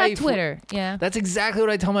my wife. What about Twitter? Yeah. That's exactly what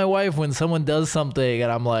I tell my wife when someone does something and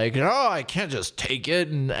I'm like, oh, I can't just take it.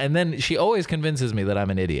 And then she always convinces me that I'm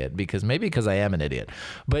an idiot because I am an idiot.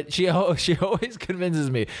 But she always convinces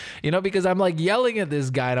me, because I'm like yelling at this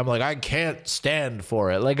guy and I'm like, I can't stand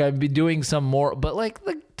for it. Like I'd be doing some more, but like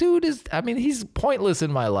the dude he's pointless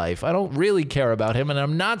in my life. I don't really care about him and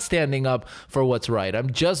I'm not standing up for what's right.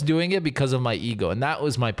 I'm just doing it because of my ego. And that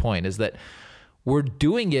was my point, is that we're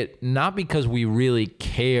doing it not because we really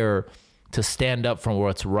care to stand up for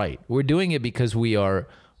what's right. We're doing it because we are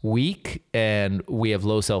weak and we have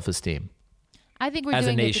low self-esteem. I think we're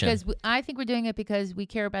doing it because we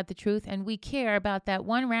care about the truth, and we care about that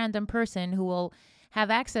one random person who will have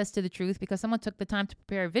access to the truth because someone took the time to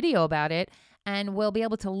prepare a video about it, and will be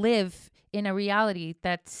able to live in a reality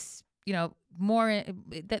that's more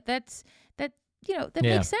that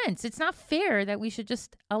makes sense. It's not fair that we should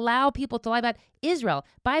just allow people to lie about Israel.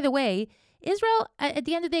 By the way, Israel, at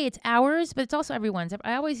the end of the day, it's ours, but it's also everyone's.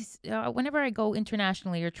 I always, whenever I go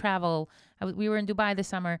internationally or travel, we were in Dubai this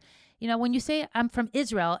summer, when you say I'm from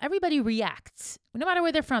Israel, everybody reacts. No matter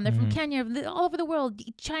where they're from. They're from Kenya, all over the world,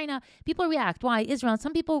 China. People react. Why? Israel. And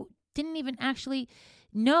some people didn't even actually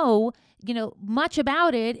know much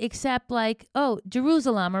about it except like, oh,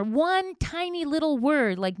 Jerusalem, or one tiny little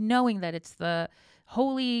word, like knowing that it's the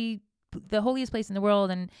holiest place in the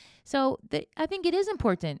world. And so I think it is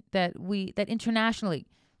important that internationally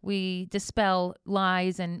we dispel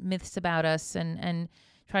lies and myths about us and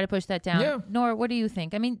try to push that down. Yeah. Nor, what do you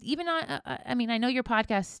think? I mean, even I know your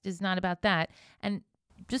podcast is not about that. And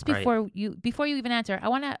just before you even answer, I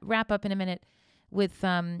want to wrap up in a minute with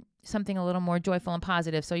something a little more joyful and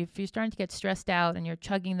positive. So if you're starting to get stressed out and you're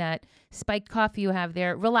chugging that spiked coffee you have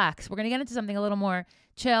there, relax. We're going to get into something a little more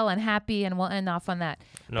chill and happy, and we'll end off on that.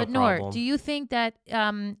 No but problem. Nor, do you think that,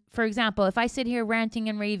 for example, if I sit here ranting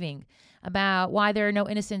and raving about why there are no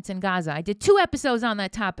innocents in Gaza, I did 2 episodes on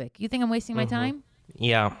that topic. You think I'm wasting my time?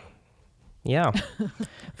 Yeah.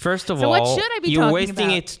 First of So all, what should I be you're talking wasting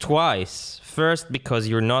about? it twice. First, because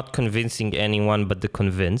you're not convincing anyone but the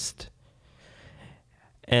convinced.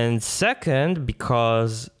 And second,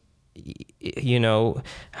 because you're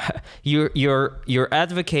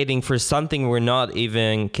advocating for something we're not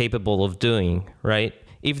even capable of doing, right?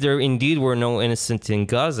 If there indeed were no innocents in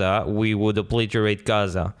Gaza, we would obliterate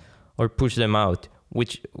Gaza or push them out,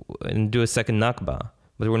 and do a second Nakba.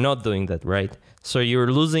 But we're not doing that, right? So you're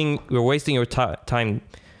wasting your time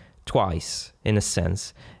twice, in a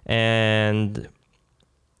sense. And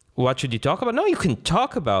what should you talk about? No, you can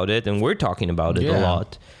talk about it, and we're talking about it a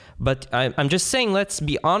lot. But I'm just saying, let's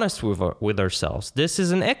be honest with ourselves. This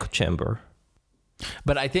is an echo chamber.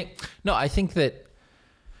 But I think that,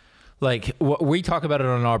 like, we talk about it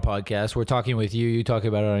on our podcast. We're talking with you. You talk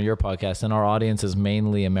about it on your podcast. And our audience is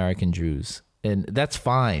mainly American Jews. And that's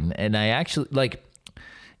fine. And I actually, like,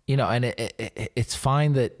 and it's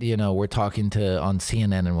fine that, we're talking on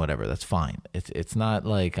CNN and whatever. That's fine. It's not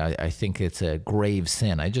like I think it's a grave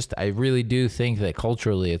sin. I really do think that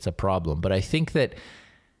culturally it's a problem. But I think that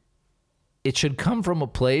it should come from a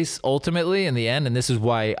place ultimately in the end. And this is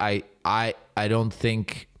why I don't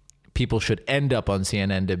think people should end up on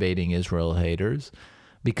CNN debating Israel haters,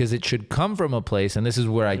 because it should come from a place. And this is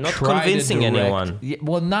where I not try convincing to direct, anyone.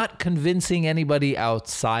 Well, not convincing anybody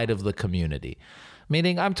outside of the community.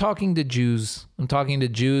 Meaning I'm talking to Jews,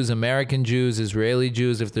 American Jews, Israeli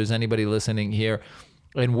Jews, if there's anybody listening here.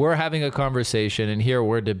 And we're having a conversation, and here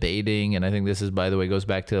we're debating. And I think this is, by the way, goes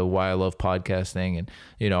back to why I love podcasting.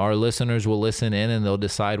 And, our listeners will listen in and they'll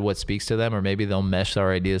decide what speaks to them, or maybe they'll mesh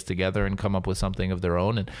our ideas together and come up with something of their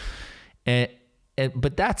own.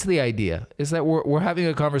 But that's the idea, is that we're having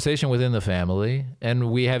a conversation within the family, and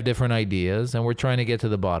we have different ideas, and we're trying to get to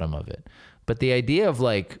the bottom of it. But the idea of,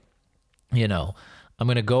 like, I'm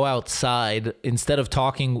going to go outside instead of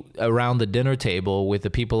talking around the dinner table with the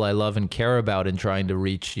people I love and care about and trying to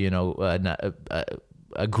reach,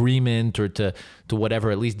 agreement or to whatever,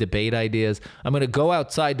 at least debate ideas. I'm going to go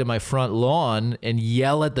outside to my front lawn and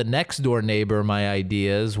yell at the next door neighbor my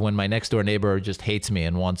ideas when my next door neighbor just hates me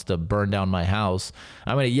and wants to burn down my house.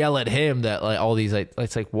 I'm going to yell at him that, like, all these,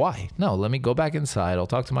 it's like, why? No, let me go back inside. I'll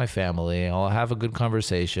talk to my family. I'll have a good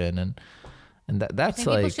conversation. And that's, I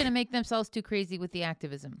think people shouldn't make themselves too crazy with the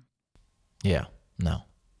activism. Yeah, no.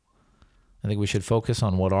 I think we should focus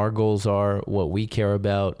on what our goals are, what we care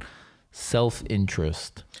about,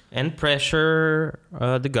 self-interest. And pressure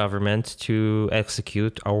the government to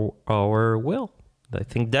execute our will. I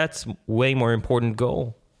think that's way more important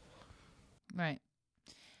goal. Right.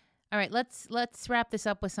 All right, let's wrap this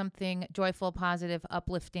up with something joyful, positive,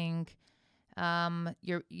 uplifting.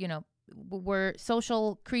 we're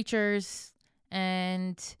social creatures,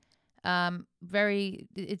 and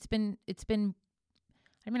it's been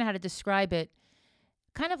I don't know how to describe it.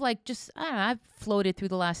 Kind of like just, I don't know, I've floated through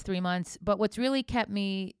the last 3 months, but what's really kept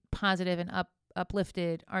me positive and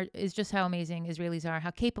uplifted is just how amazing Israelis are,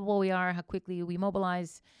 how capable we are, how quickly we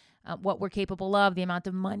mobilize, what we're capable of, the amount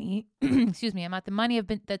of money, amount of money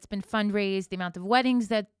that's been fundraised, the amount of weddings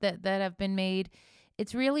that have been made.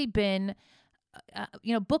 It's really been,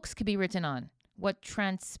 books could be written on what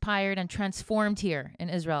transpired and transformed here in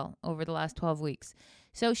Israel over the last 12 weeks.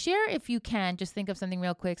 So share, if you can, just think of something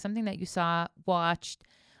real quick, something that you saw, watched,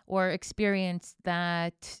 or experienced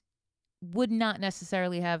that would not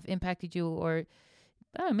necessarily have impacted you or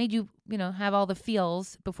made you, have all the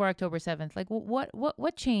feels before October 7th. Like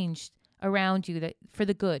what changed around you that for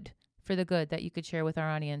the good that you could share with our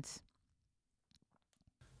audience?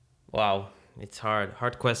 Wow, it's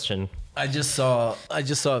hard question. I just saw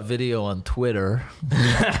a video on Twitter,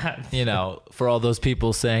 for all those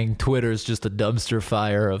people saying Twitter is just a dumpster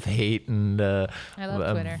fire of hate and I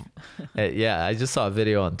love Twitter. Yeah, I just saw a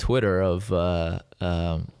video on Twitter of a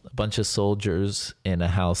bunch of soldiers in a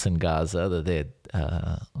house in Gaza that they had,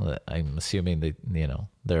 I'm assuming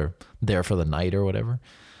they're there for the night or whatever.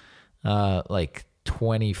 Like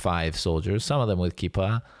 25 soldiers, some of them with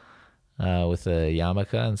kippah, with a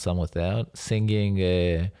yarmulke, and some without, singing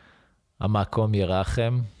Amakom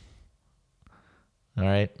Yerachem. All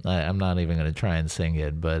right. I'm not even going to try and sing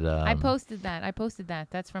it, but I posted that.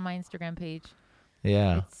 That's from my Instagram page.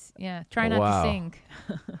 Yeah. Try not to sing.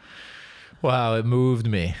 Wow, it moved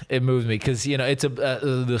me because it's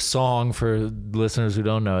the song, for listeners who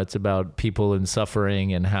don't know, it's about people in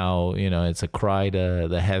suffering and how it's a cry to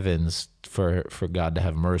the heavens for God to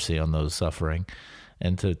have mercy on those suffering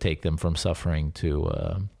and to take them from suffering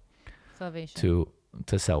to salvation.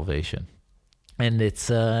 To salvation. And it's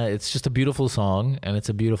just a beautiful song, and it's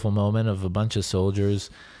a beautiful moment of a bunch of soldiers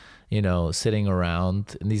sitting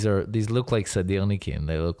around, and these look like sadirnikim.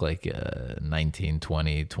 They look like 19,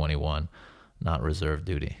 20, 21, not reserve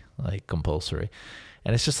duty, like compulsory.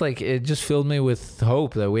 And it's just like, it just filled me with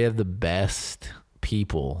hope that we have the best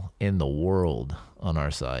people in the world on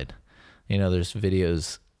our side. There's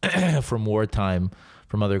videos from wartime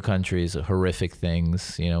from other countries, horrific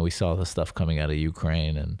things. We saw the stuff coming out of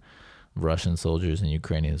Ukraine and Russian soldiers and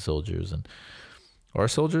Ukrainian soldiers, and our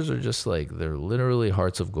soldiers are just like, they're literally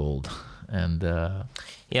hearts of gold. And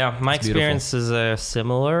my experience is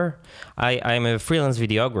similar. I'm a freelance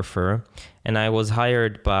videographer, and I was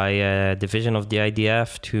hired by a division of the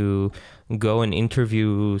IDF to go and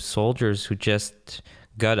interview soldiers who just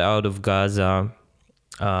got out of Gaza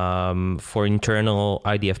for internal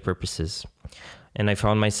IDF purposes. And I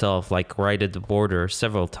found myself like right at the border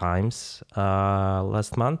several times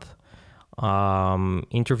last month,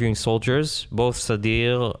 interviewing soldiers, both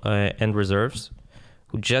Sadir and reserves,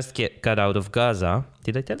 who just got out of Gaza.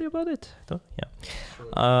 Did I tell you about it? No? Yeah.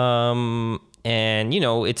 And,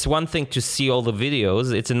 it's one thing to see all the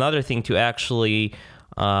videos. It's another thing to actually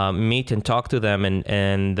meet and talk to them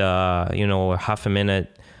and half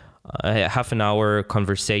an hour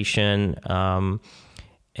conversation.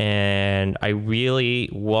 And I really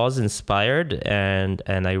was inspired and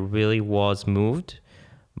I really was moved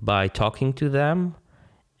by talking to them.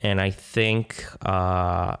 And I think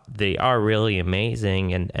they are really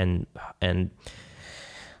amazing and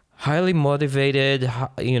highly motivated.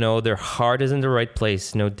 Their heart is in the right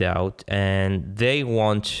place, no doubt. And they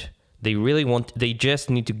just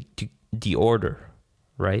need to the order,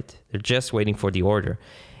 right? They're just waiting for the order.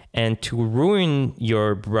 And to ruin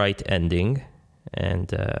your bright ending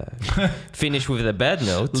and finish with a bad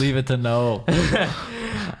note. Leave it to know.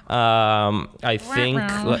 I think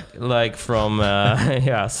like from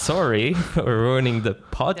sorry for ruining the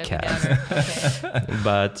podcast. Okay.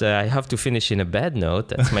 But I have to finish in a bad note.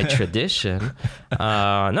 That's my tradition.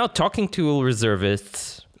 Now, talking to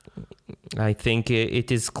reservists, I think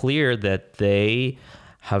it is clear that they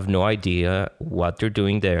have no idea what they're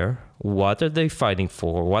doing there. What are they fighting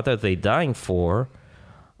for? What are they dying for?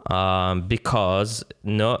 Because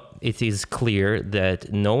it is clear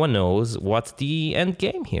that no one knows what's the end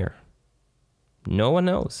game here. No one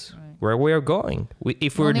knows where we are going.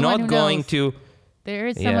 If we're not going to... There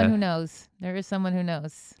is someone who knows. There is someone who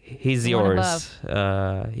knows. He's yours.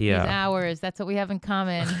 He's ours. That's what we have in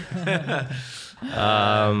common.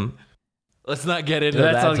 Let's not get into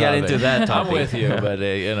that. Let's not get into that topic. I'm with you, but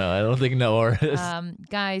I don't think Naor is.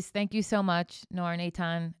 Guys, thank you so much, Naor and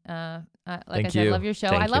Eytan. Like I said, I love your show.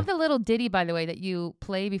 I love the little ditty, by the way, that you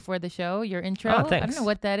play before the show. Your intro. Oh, thanks. I don't know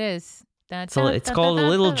what that is. It's called a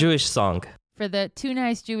little Jewish song. For the two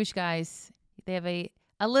nice Jewish guys, they have a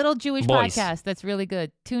A little Jewish Boys. podcast that's really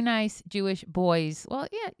good. Two nice Jewish boys. Well,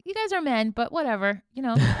 yeah, you guys are men, but whatever.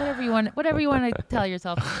 Whatever you want to tell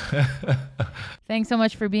yourself. Thanks so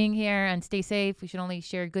much for being here, and stay safe. We should only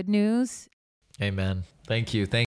share good news. Amen. Thank you.